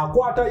Christ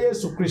akwata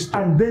Yesu Kristo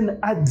and then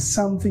add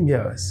something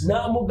else.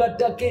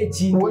 n'amugattako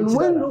ekintu When we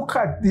ekirala. look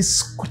at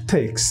this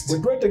text, bwe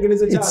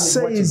twetegereza it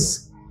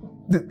says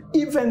that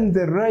even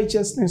the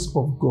righteousness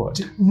of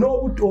God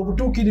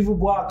obutuukirivu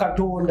bwa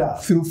Katonda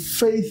through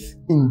faith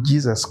in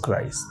Jesus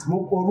Christ.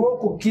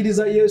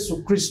 olw'okukkiriza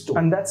Yesu Kristo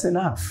And that's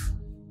enough.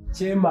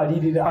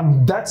 kyemalirira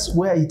And that's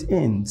where it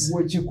ends.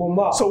 bwe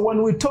kikoma. So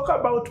when we talk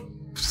about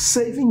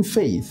saving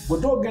faith, or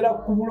the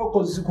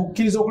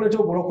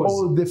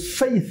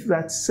faith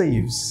that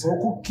saves,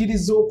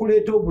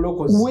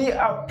 we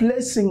are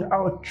placing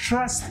our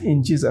trust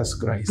in Jesus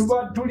Christ.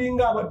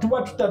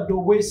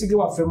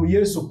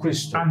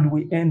 And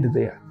we end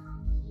there.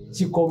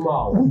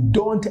 We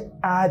don't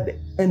add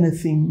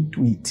anything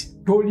to it.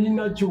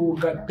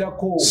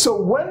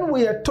 So when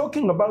we are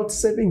talking about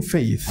saving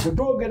faith, it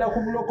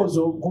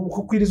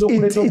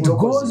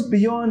goes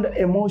beyond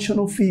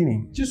emotional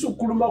feeling. It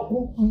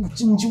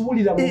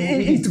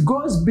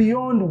goes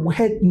beyond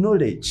head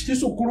knowledge.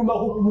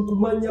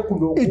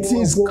 It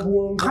is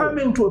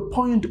coming to a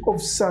point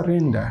of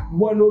surrender,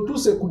 where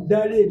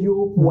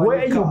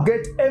you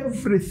get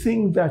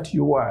everything that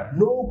you are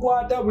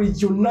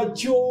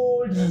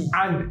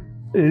and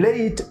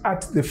lay it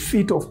at the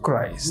feet of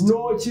Christ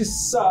and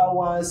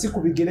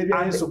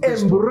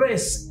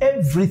embrace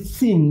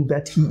everything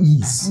that He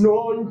is.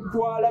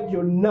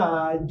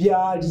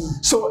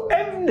 So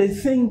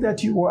everything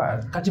that you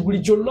are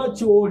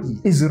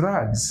is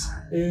rags.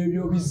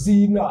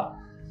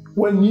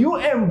 When you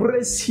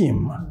embrace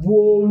Him,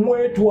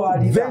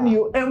 then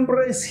you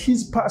embrace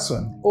His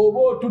person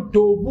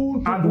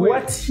and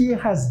what He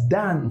has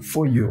done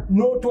for you.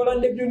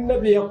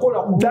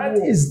 That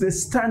is the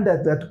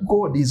standard that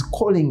God is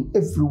calling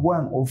every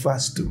one of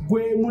us to.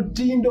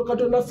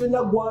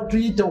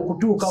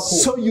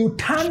 So you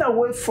turn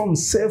away from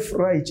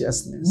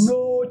self-righteousness.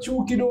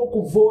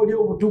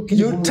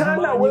 You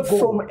turn away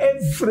from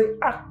every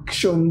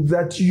action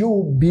that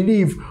you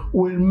believe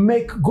will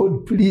make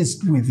God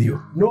pleased with you.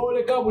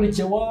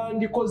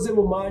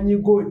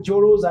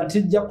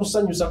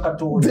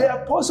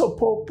 The Apostle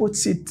Paul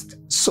puts it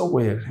so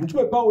well.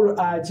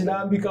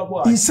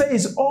 He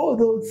says, all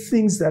those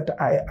things that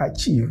I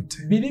achieved,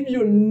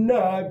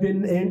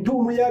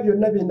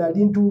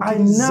 I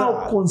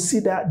now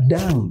consider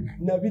dung.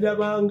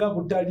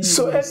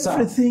 So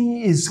everything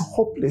is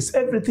hopeless.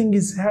 Everything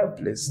is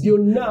helpless.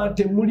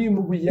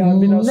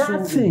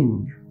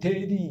 Nothing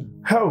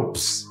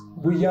helps.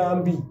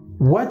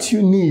 What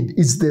you need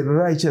is the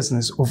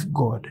righteousness of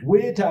God. That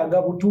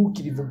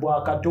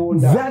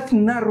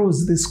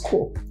narrows the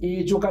scope.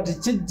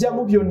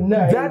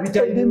 That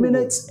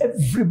eliminates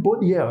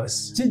everybody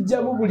else. We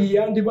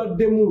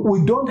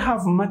don't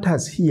have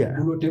martyrs here.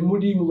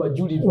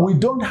 We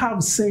don't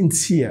have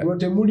saints here.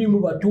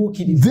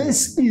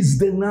 This is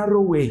the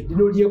narrow way.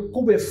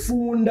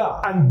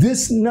 And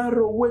this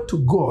narrow way to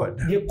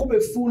God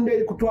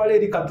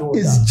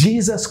is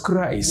Jesus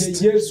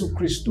Christ.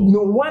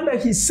 No wonder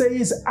He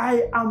says, I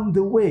am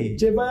the way,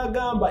 the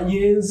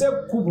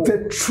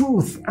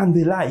truth, and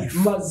the life.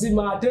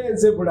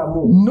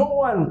 No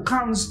one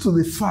comes to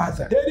the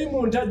Father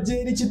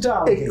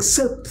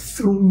except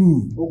through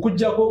me,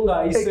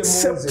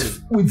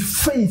 except with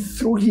faith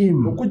through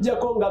Him.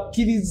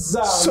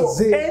 So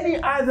any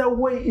other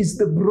way is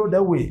the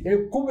broader way.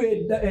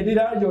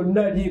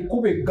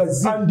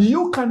 And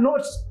you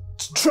cannot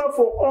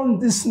travel on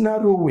this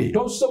narrow way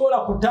with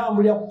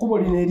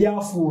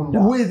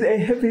a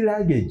heavy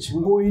luggage.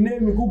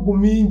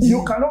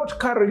 You cannot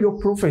carry your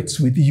prophets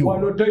with you.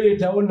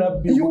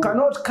 You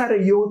cannot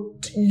carry your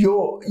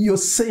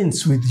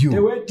saints with you.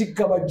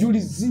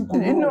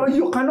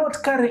 You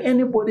cannot carry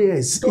anybody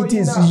else. It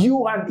is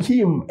you and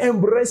Him,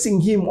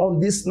 embracing Him on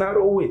this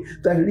narrow way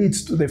that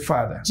leads to the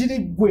Father.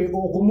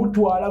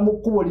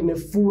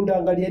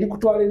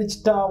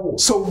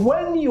 So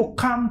when you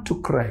come to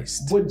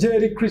Christ,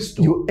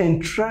 you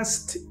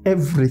entrust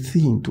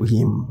everything to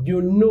Him. You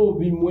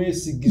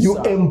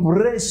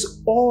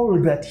embrace all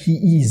that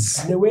He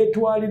is.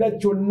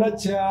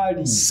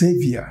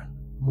 Savior,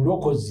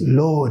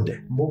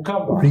 Lord,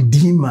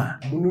 Redeemer,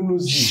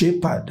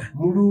 Shepherd,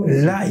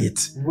 Light,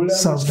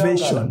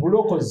 Salvation,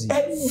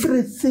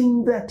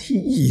 everything that He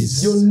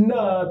is,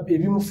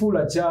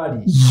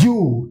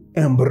 you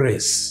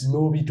embrace,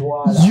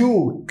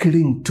 you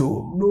cling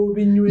to,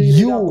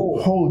 you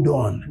hold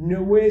on,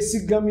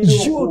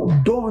 you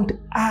don't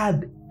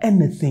add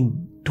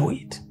anything to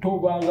it.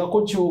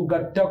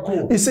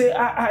 You say,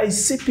 I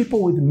see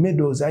people with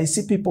medals, I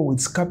see people with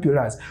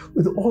scapulars,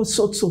 with all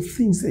sorts of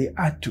things they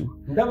add to.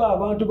 It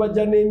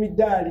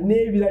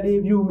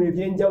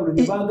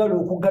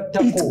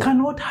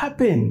cannot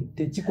happen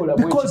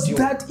because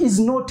that is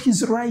not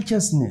His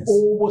righteousness.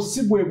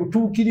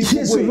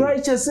 His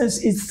righteousness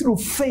is through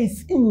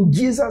faith in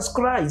Jesus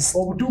Christ.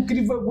 So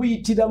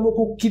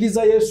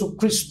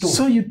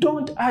you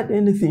don't add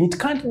anything. It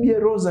can't be a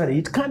rosary.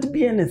 It can't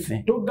be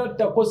anything. You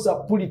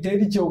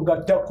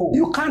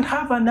can't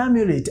have an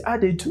amulet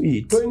added to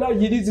it.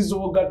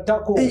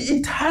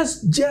 It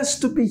has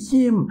just to be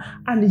Him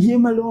and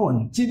Him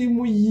alone. That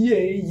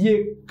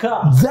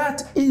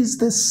is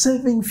the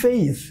saving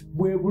faith.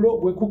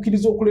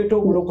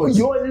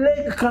 Your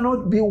leg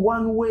cannot be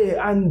one way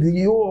and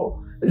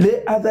your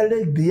other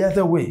leg the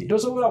other way.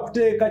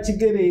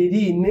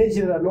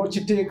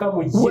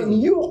 When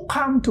you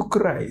come to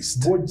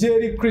Christ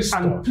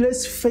and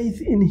place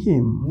faith in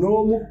Him,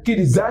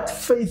 that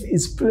faith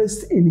is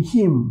placed in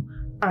Him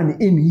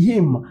and in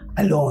Him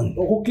alone.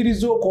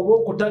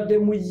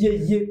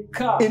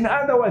 In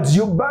other words,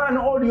 you burn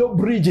all your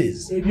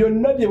bridges and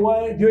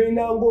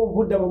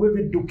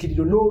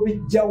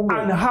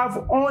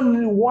have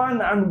only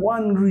one and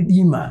one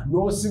Redeemer,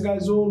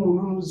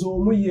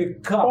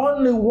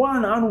 only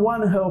one and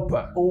one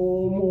Helper,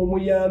 only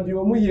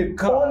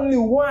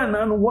one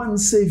and one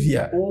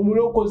Savior.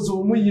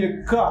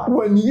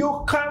 When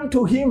you come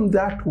to Him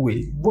that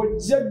way,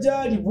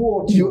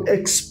 you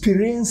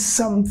experience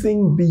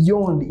something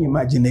beyond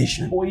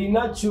imagination.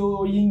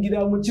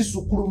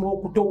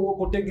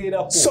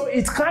 So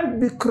it can't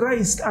be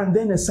Christ and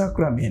then a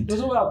sacrament.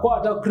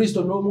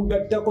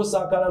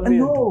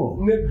 No,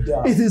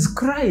 it is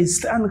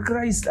Christ and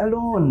Christ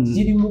alone.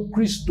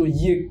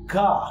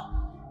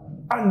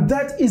 And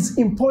that is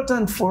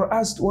important for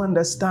us to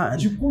understand.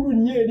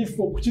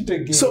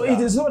 So it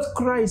is not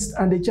Christ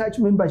and the church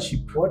membership.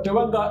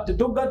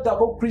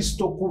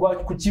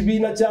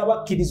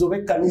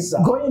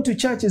 Going to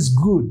church is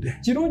good,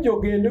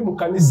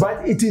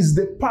 but it is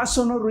the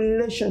personal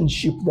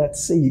relationship that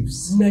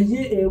saves.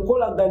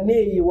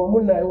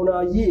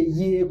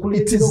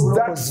 It is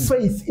that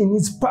faith in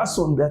His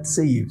person that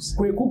saves.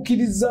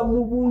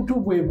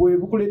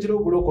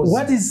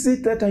 What is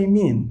it that I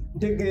mean?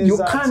 You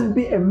can't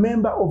be a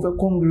member of a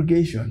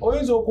congregation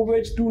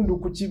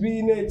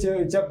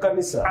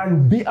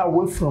and be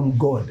away from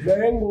God.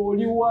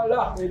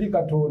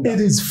 It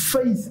is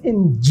faith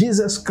in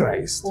Jesus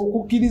Christ and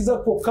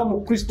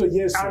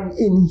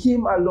in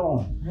Him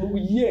alone.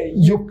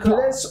 You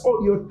place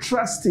all your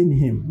trust in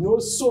Him. You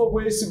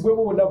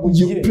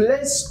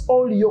place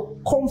all your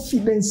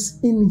confidence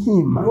in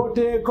Him.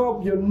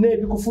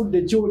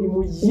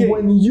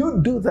 When you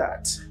do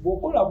that,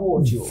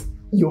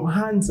 your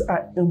hands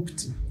are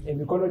empty. Your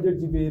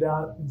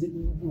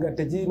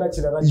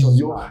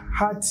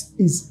heart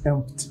is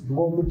empty.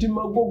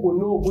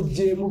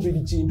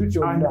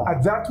 And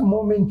at that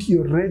moment,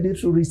 you're ready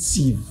to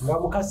receive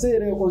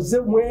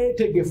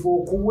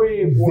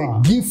the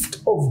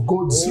gift of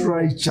God's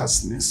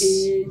righteousness,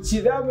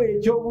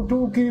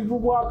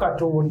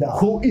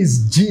 who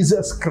is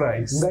Jesus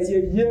Christ.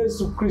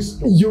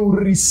 You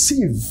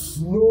receive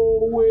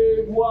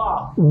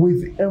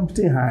with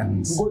empty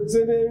hands.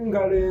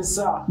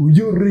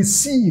 You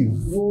receive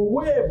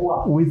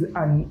with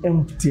an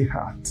empty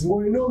heart.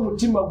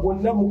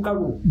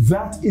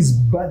 That is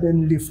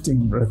burden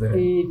lifting, brother.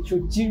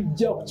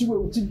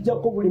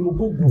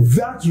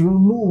 That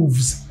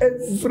removes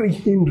every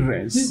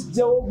hindrance.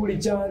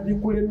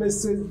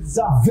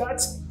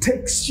 That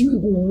takes you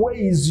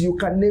ways you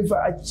can never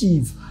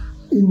achieve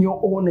in your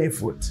own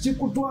effort.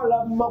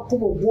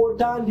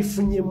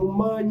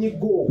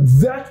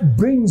 That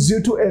brings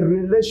you to a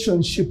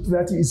relationship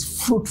that is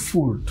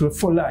fruitful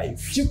for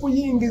life. You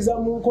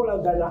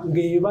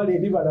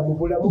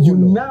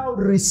now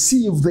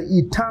receive the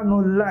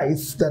eternal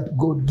life that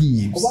God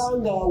gives.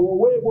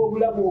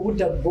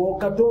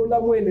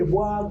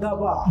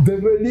 The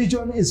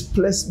religion is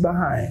placed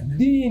behind.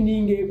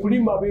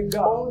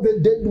 All the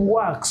dead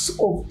works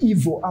of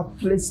evil are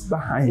placed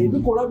behind.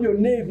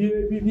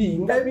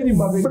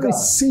 Every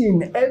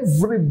sin,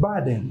 every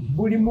burden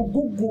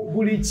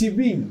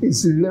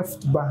is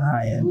left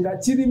behind.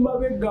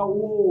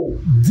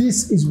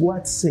 This is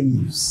what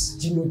saves.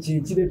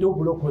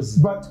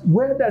 But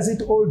where does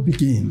it all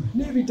begin?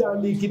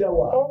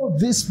 All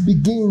this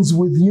begins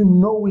with you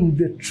knowing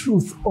the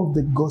truth of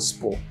the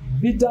gospel.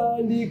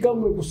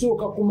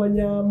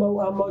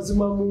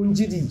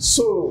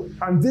 So,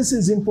 and this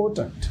is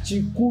important.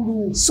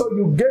 So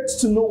you get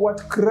to know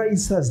what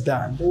Christ has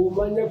done.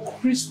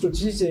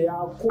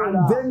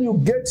 And then you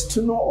get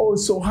to know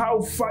also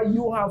how far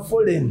you have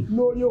fallen.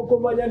 You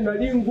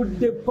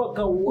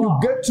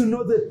get to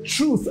know the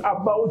truth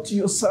about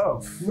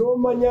yourself.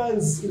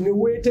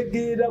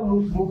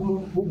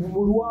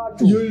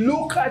 You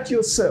look at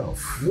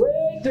yourself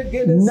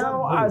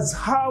now as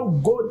how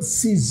God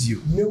sees you.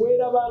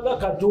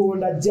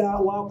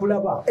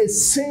 A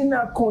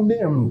sinner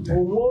condemned.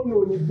 And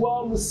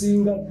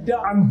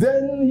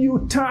then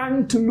you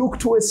turn to look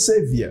to a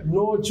Savior.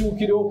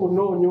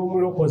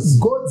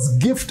 God's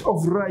gift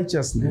of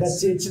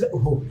righteousness,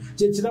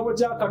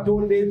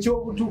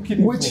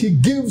 which He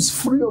gives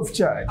free of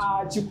charge.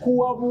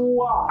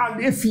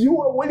 And if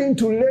you are willing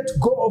to let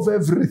go of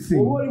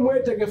everything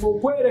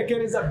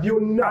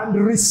and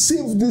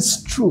receive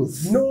this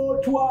truth,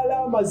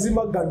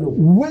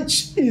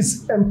 which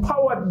is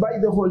empowered by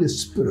the Holy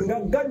Spirit,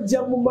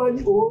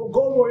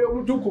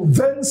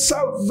 then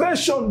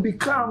salvation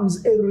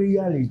becomes a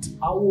reality.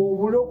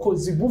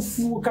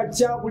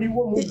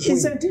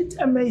 Isn't it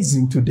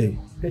amazing today?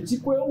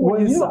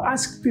 When you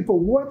ask people,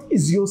 what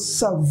is your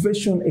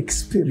salvation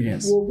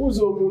experience? What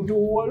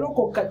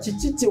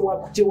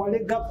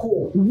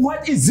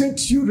is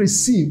it you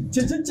received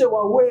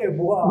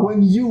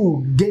when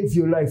you gave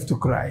your life to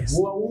Christ?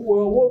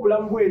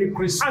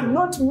 And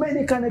not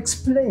many can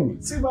explain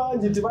it. Why?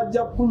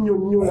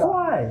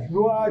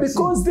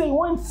 Because they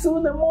went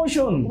through the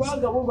motions.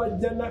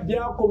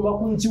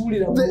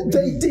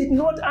 They did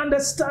not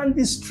understand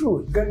this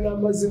truth. Their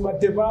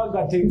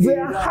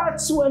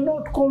hearts were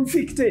not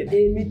convicted.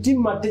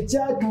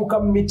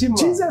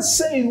 Jesus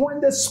said when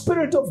the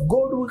Spirit of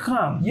God will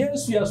come, He will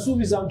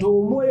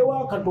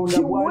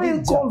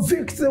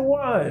convict the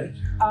world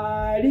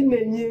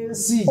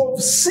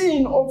of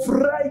sin, of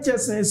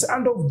righteousness,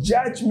 and of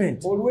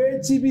judgment.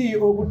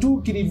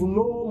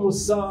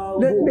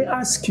 Let me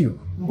ask you,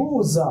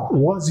 was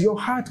your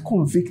heart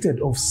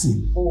convicted of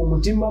sin?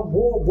 Was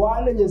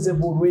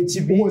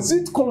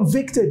it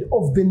convicted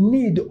of the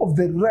need of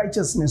the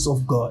righteousness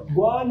of God?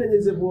 And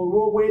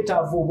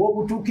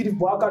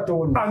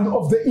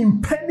of the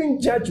impending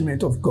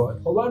judgment of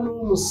God? Or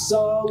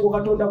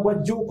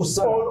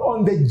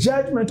on the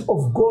judgment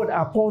of God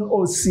upon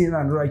all sin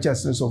and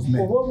righteousness of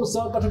men?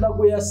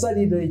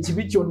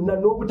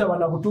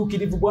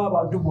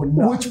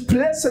 Which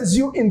places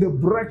you in the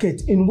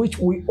bracket in which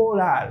we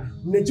all are.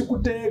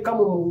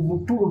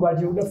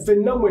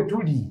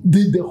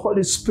 Did the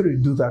Holy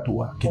Spirit do that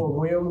work?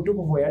 Or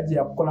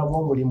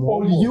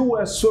you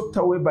were swept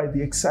away by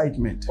the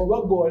excitement?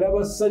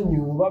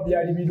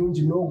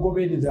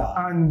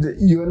 And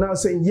you're now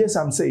saying, yes,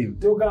 I'm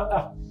saved.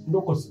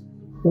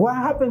 What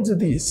happened to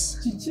this?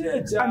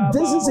 And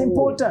this is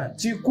important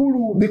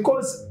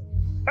because,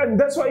 and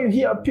that's why you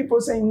hear people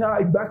saying, no,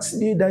 I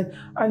backslid,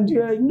 and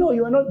you're like, no,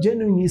 you are not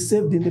genuinely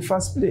saved in the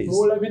first place.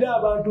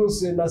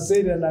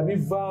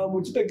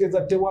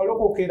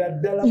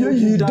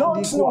 You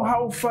don't know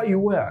how far you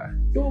were.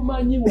 You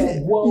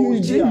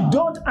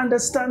don't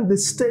understand the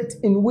state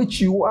in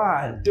which you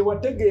are. When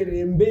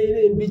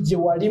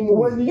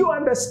you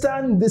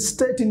understand the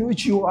state in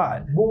which you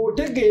are, and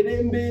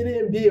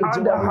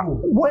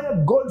where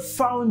God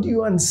found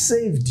you and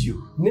saved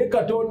you,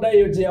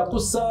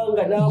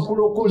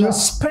 you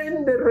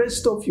spend the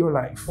rest of your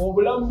life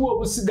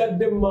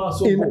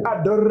in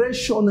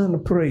adoration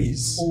and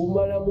praise,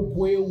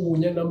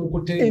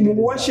 in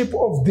worship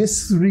of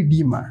this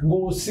Redeemer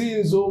who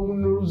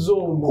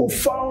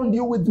found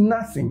you with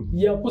nothing,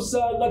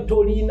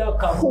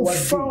 who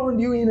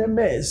found you in a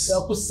mess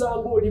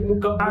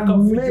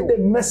and made a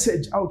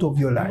message out of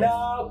your life. The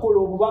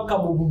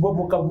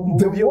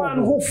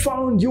one who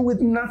found you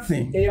with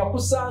nothing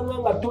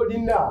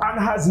and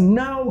has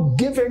now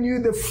given you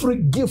the free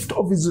gift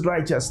of His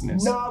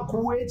righteousness.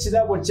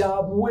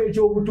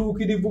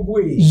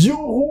 You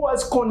who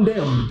was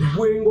condemned,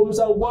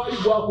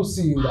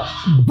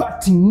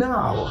 but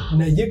now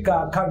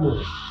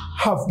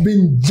have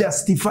been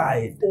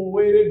justified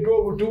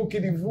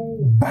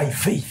by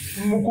faith.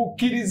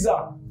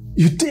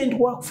 You didn't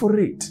work for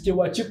it.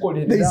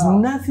 There is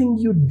nothing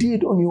you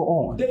did on your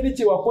own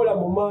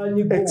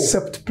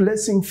except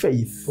placing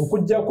faith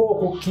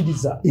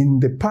in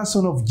the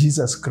person of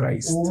Jesus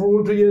Christ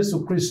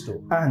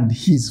and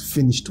His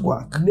finished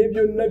work.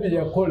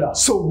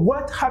 So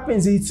what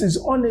happens is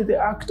only the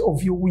act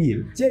of your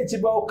will.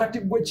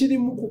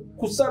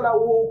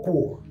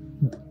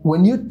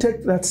 When you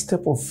take that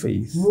step of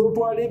faith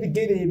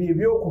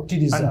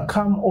and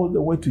come all the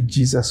way to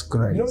Jesus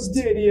Christ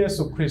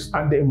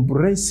and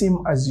embrace Him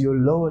as your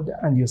Lord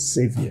and your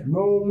Savior, and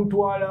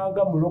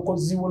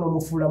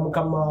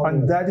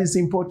that is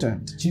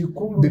important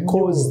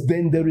because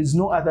then there is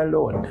no other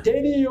Lord.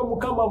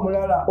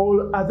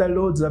 All other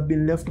lords have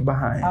been left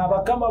behind.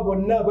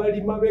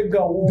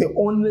 The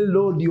only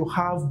Lord you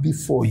have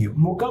before you, the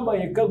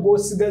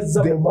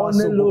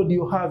only Lord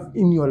you have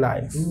in your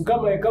life,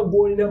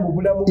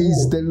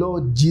 is the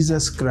Lord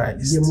Jesus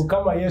Christ.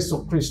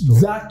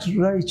 That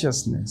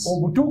righteousness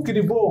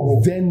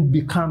then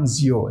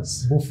becomes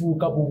yours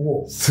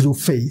through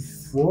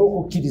faith,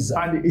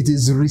 and it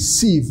is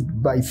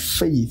received by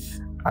faith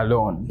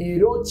alone.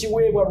 And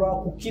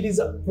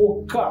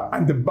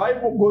the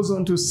Bible goes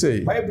on to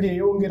say,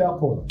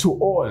 to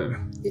all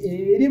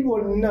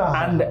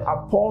and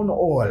upon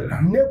all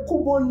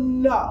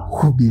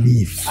who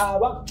believe.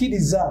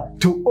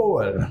 To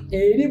all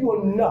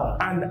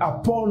and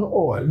upon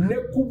all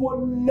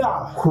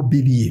who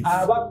believe.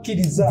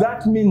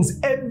 That means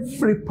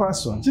every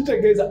person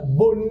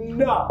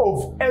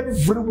of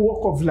every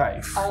walk of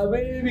life, of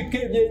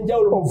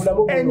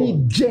any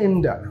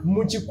gender,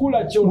 with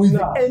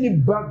any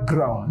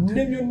background, of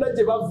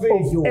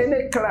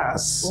any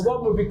class, of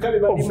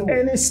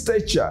any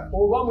stature.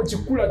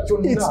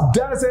 It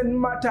doesn't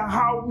matter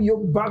how your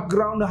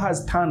background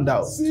has turned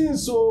out.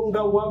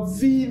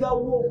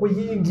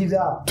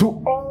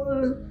 To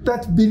all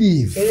that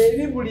believe,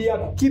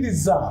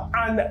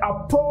 and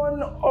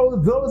upon all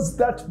those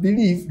that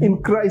believe in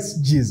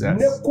Christ Jesus,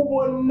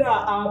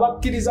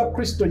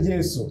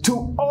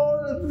 to all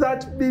all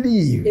that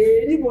believe.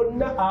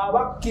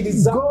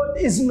 God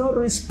is no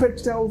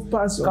respecter of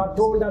persons. It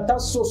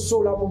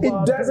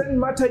doesn't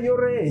matter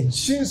your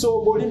age.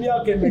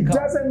 It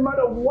doesn't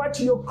matter what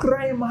your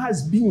crime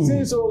has been.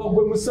 It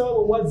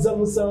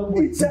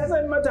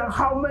doesn't matter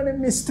how many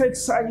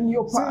mistakes are in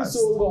your past.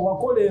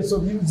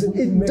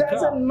 It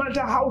doesn't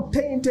matter how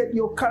tainted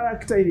your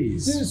character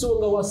is. The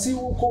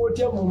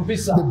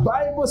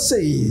Bible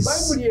says,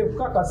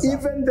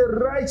 even the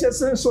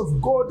righteousness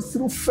of God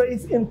through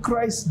faith in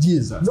Christ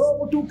Jesus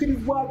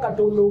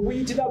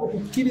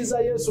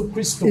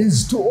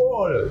is to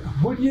all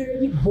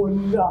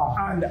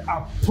and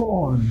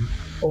upon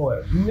all.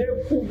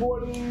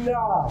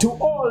 To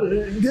all,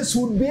 this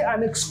would be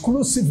an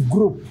exclusive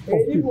group of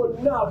people.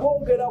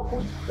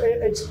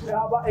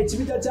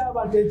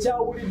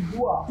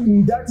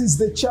 That is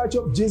the Church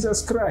of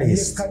Jesus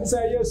Christ.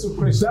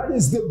 That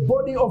is the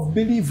body of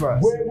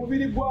believers.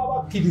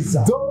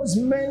 Those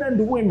men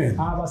and women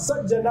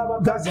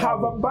that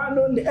have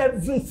abandoned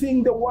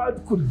everything the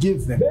world could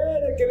give them.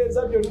 That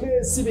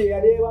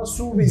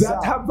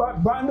have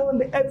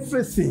abandoned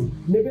everything.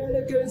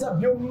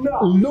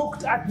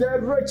 Looked at their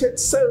wretched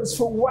selves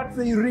for what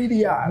they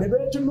really are. And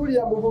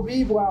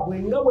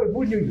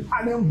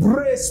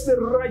embrace the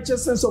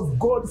righteousness of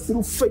God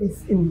through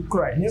faith in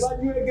Christ.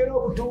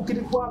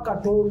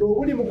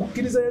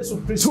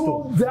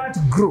 To that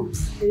group,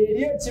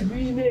 they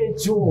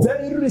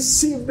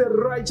receive the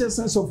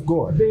righteousness of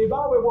God. But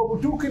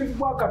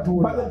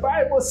the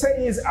Bible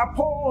says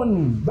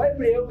upon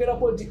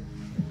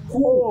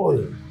all.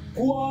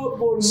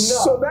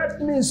 So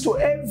that means to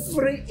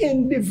every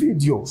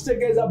individual.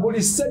 It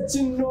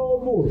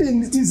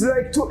is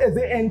like to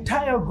the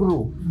entire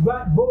group.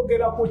 But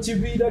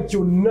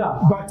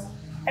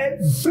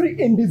every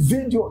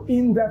individual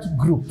in that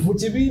group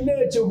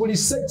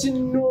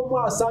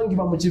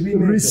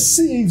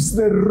receives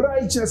the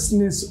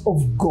righteousness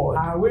of God.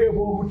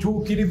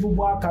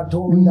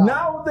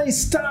 Now they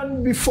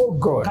stand before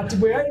God,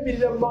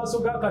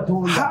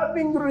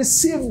 having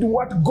received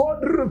what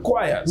God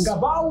requires, but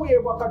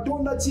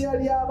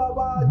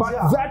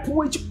that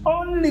which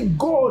only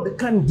God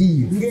can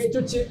give.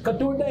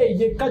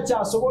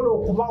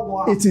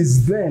 It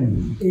is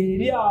then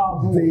they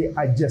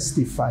are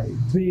justified.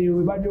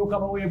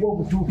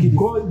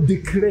 God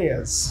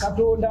declares,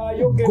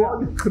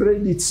 God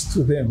credits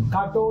to them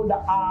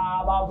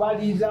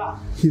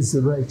His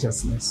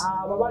righteousness.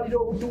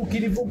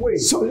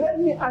 So let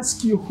me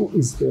ask you, who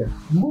is there?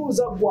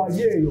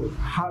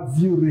 Have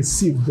you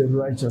received the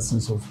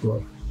righteousness of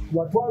God?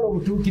 Are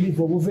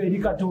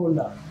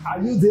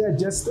you there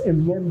just a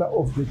member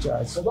of the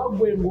church?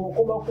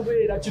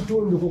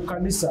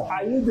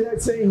 Are you there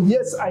saying,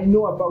 yes, I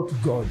know about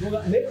God?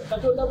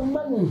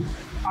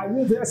 Are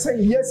you there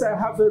saying, yes, I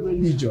have a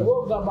religion?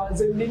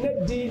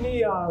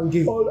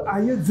 Or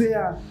are you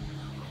there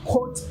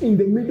caught in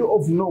the middle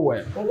of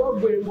nowhere?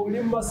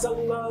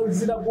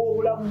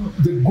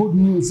 The good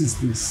news is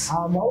this.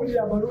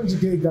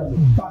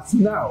 But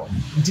now,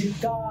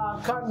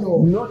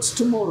 not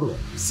tomorrow,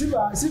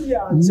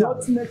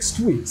 not next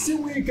week,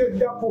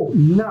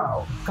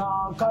 now,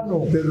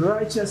 the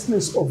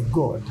righteousness of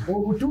God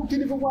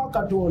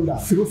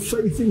through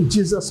faith in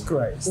Jesus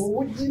Christ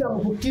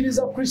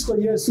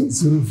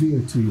is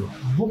revealed to you.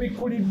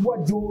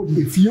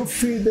 If you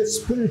feel the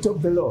Spirit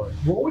of the Lord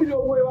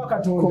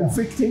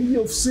convicting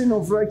you of sin,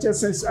 of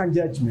righteousness, and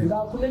judgment.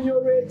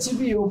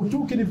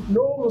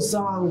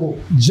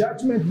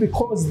 Judgment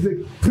because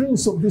the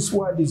prince of this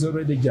world is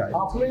already judged.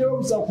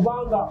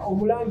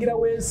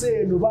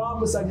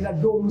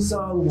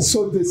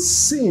 So the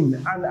sin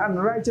and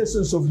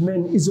unrighteousness of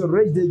men is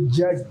already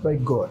judged by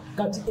God.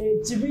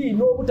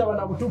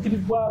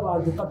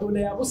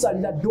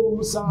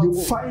 You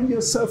find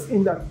yourself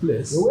in that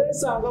place.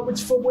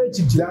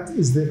 That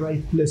is the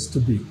right place to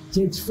be.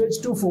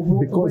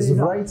 Because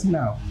right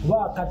now,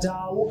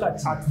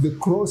 at the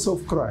cross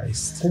of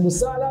Christ,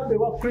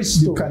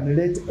 you can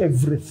let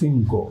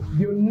everything go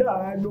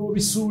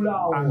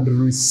and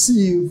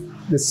receive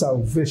the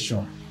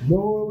salvation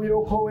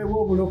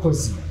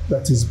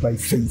that is by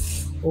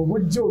faith. And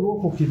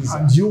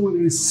you will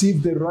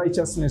receive the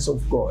righteousness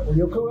of God. And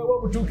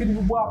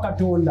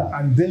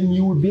then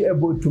you will be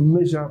able to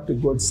measure up to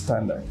God's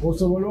standard. Why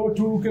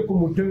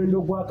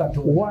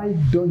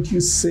don't you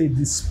say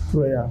this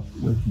prayer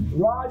with me?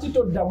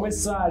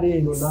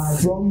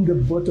 From the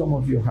bottom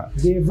of your heart.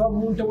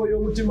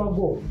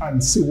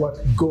 And see what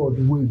God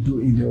will do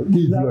in your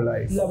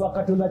life.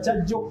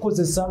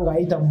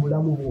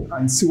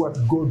 And see what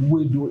God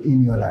will do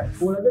in your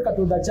life.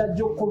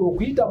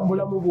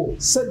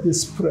 Say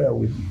this prayer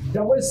with me,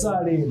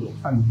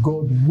 and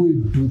God will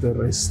do the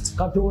rest.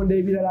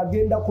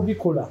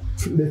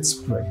 Let's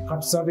pray.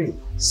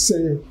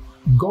 Say,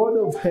 God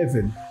of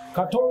heaven,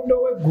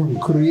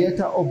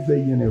 Creator of the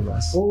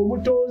universe,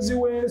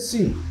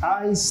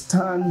 I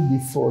stand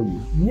before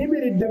you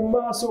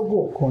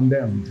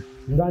condemned.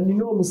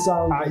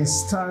 I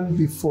stand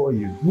before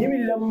you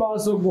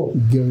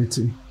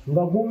guilty.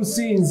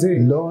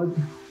 Lord,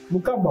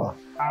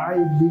 I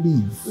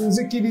believe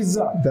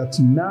that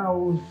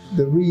now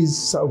there is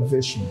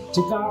salvation.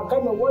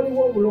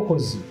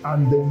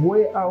 And the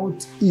way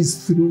out is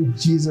through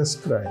Jesus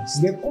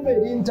Christ,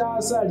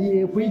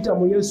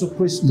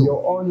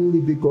 your only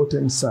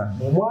begotten Son,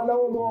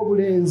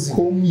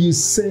 whom you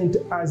sent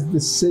as the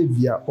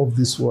Savior of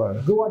this world.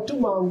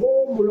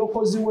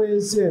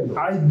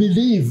 I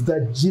believe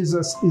that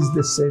Jesus is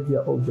the Savior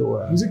of the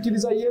world.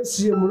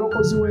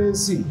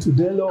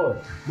 Today, Lord,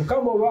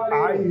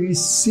 I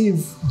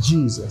receive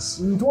Jesus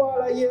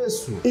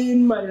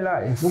in my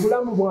life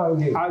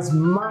as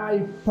my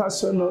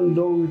personal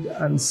Lord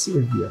and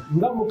Savior.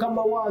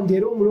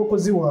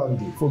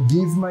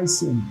 Forgive my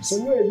sins,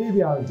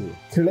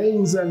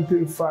 cleanse and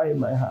purify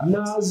my heart.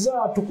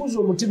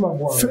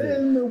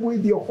 Fill me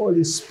with your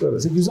Holy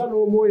Spirit.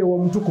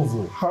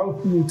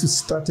 Help me to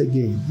start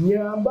again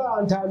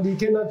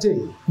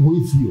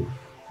with you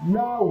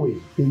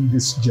in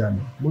this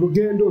journey.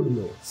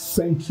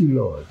 Thank you,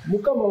 Lord,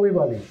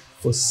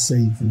 for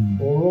saving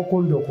me.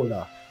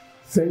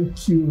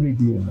 Thank you,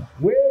 Redeemer,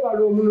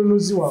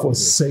 for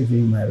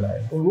saving my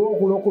life.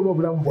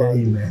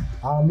 Amen.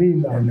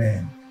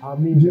 Amen.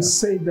 You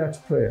say that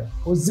prayer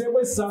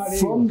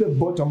from the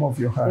bottom of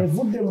your heart. You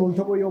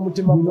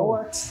know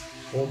what?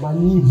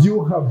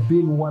 You have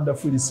been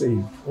wonderfully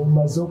saved.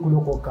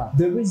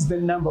 There is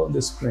the number on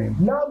the screen.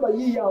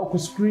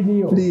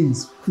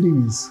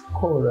 Please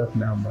call that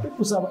number.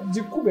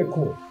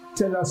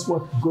 Tell us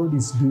what God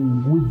is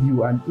doing with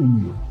you and in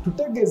you.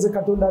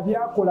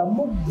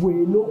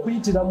 We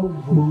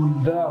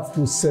would love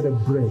to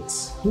celebrate.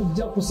 We would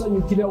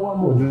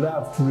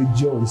love to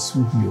rejoice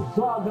with you.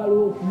 But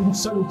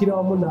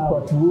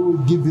we will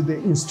give you the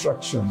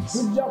instructions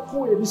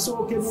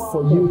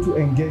for you to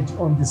engage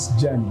on this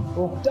journey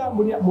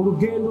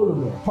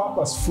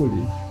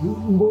purposefully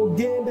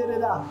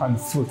and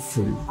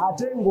fruitfully.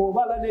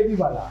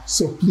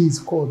 So please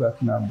call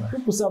that number.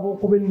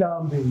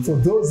 For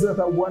those that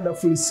are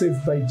wonderfully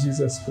saved by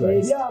Jesus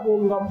Christ,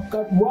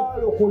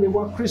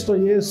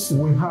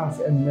 we have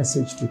a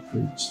message to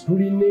preach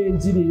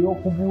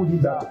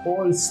that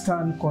all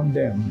stand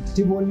condemned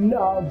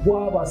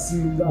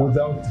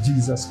without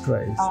Jesus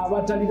Christ.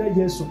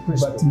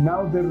 But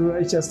now the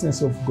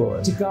righteousness of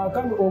God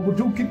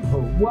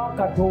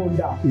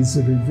is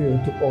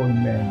revealed to all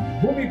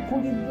men.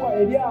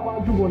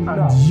 And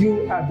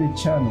you are the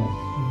channel.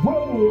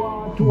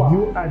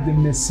 You are the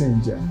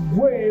messenger.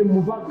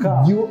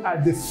 You are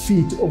the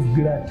feet of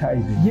glad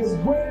tidings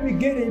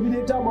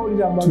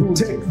to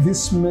take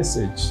this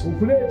message to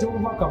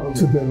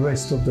the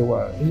rest of the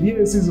world.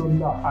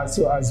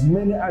 So as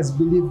many as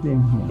believed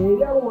in Him,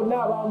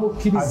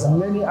 as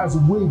many as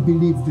will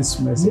believe this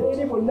message,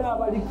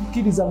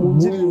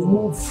 will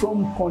move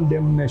from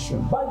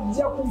condemnation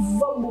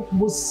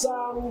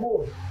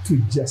to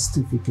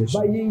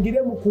justification.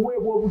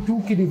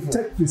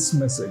 Take this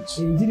message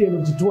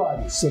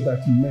so that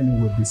many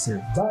will be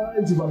saved.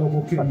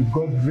 And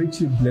God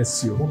richly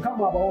bless you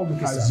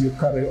as you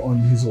carry on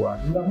His work.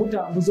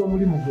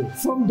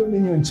 From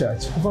Dominion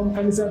Church,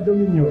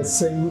 we're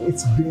saying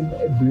it's been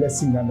a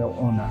blessing and an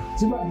honor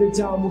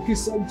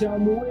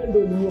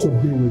to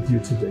be with you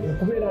today.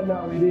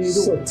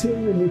 So till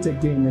we meet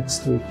again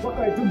next week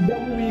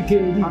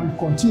and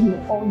continue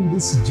on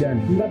this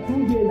journey,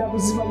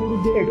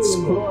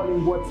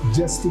 exploring what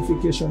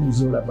justification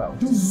is all about.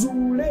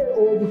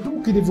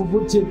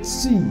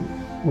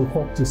 We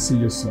hope to see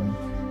you soon.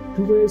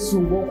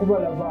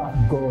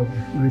 God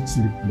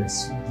richly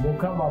bless you.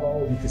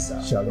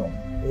 Shalom.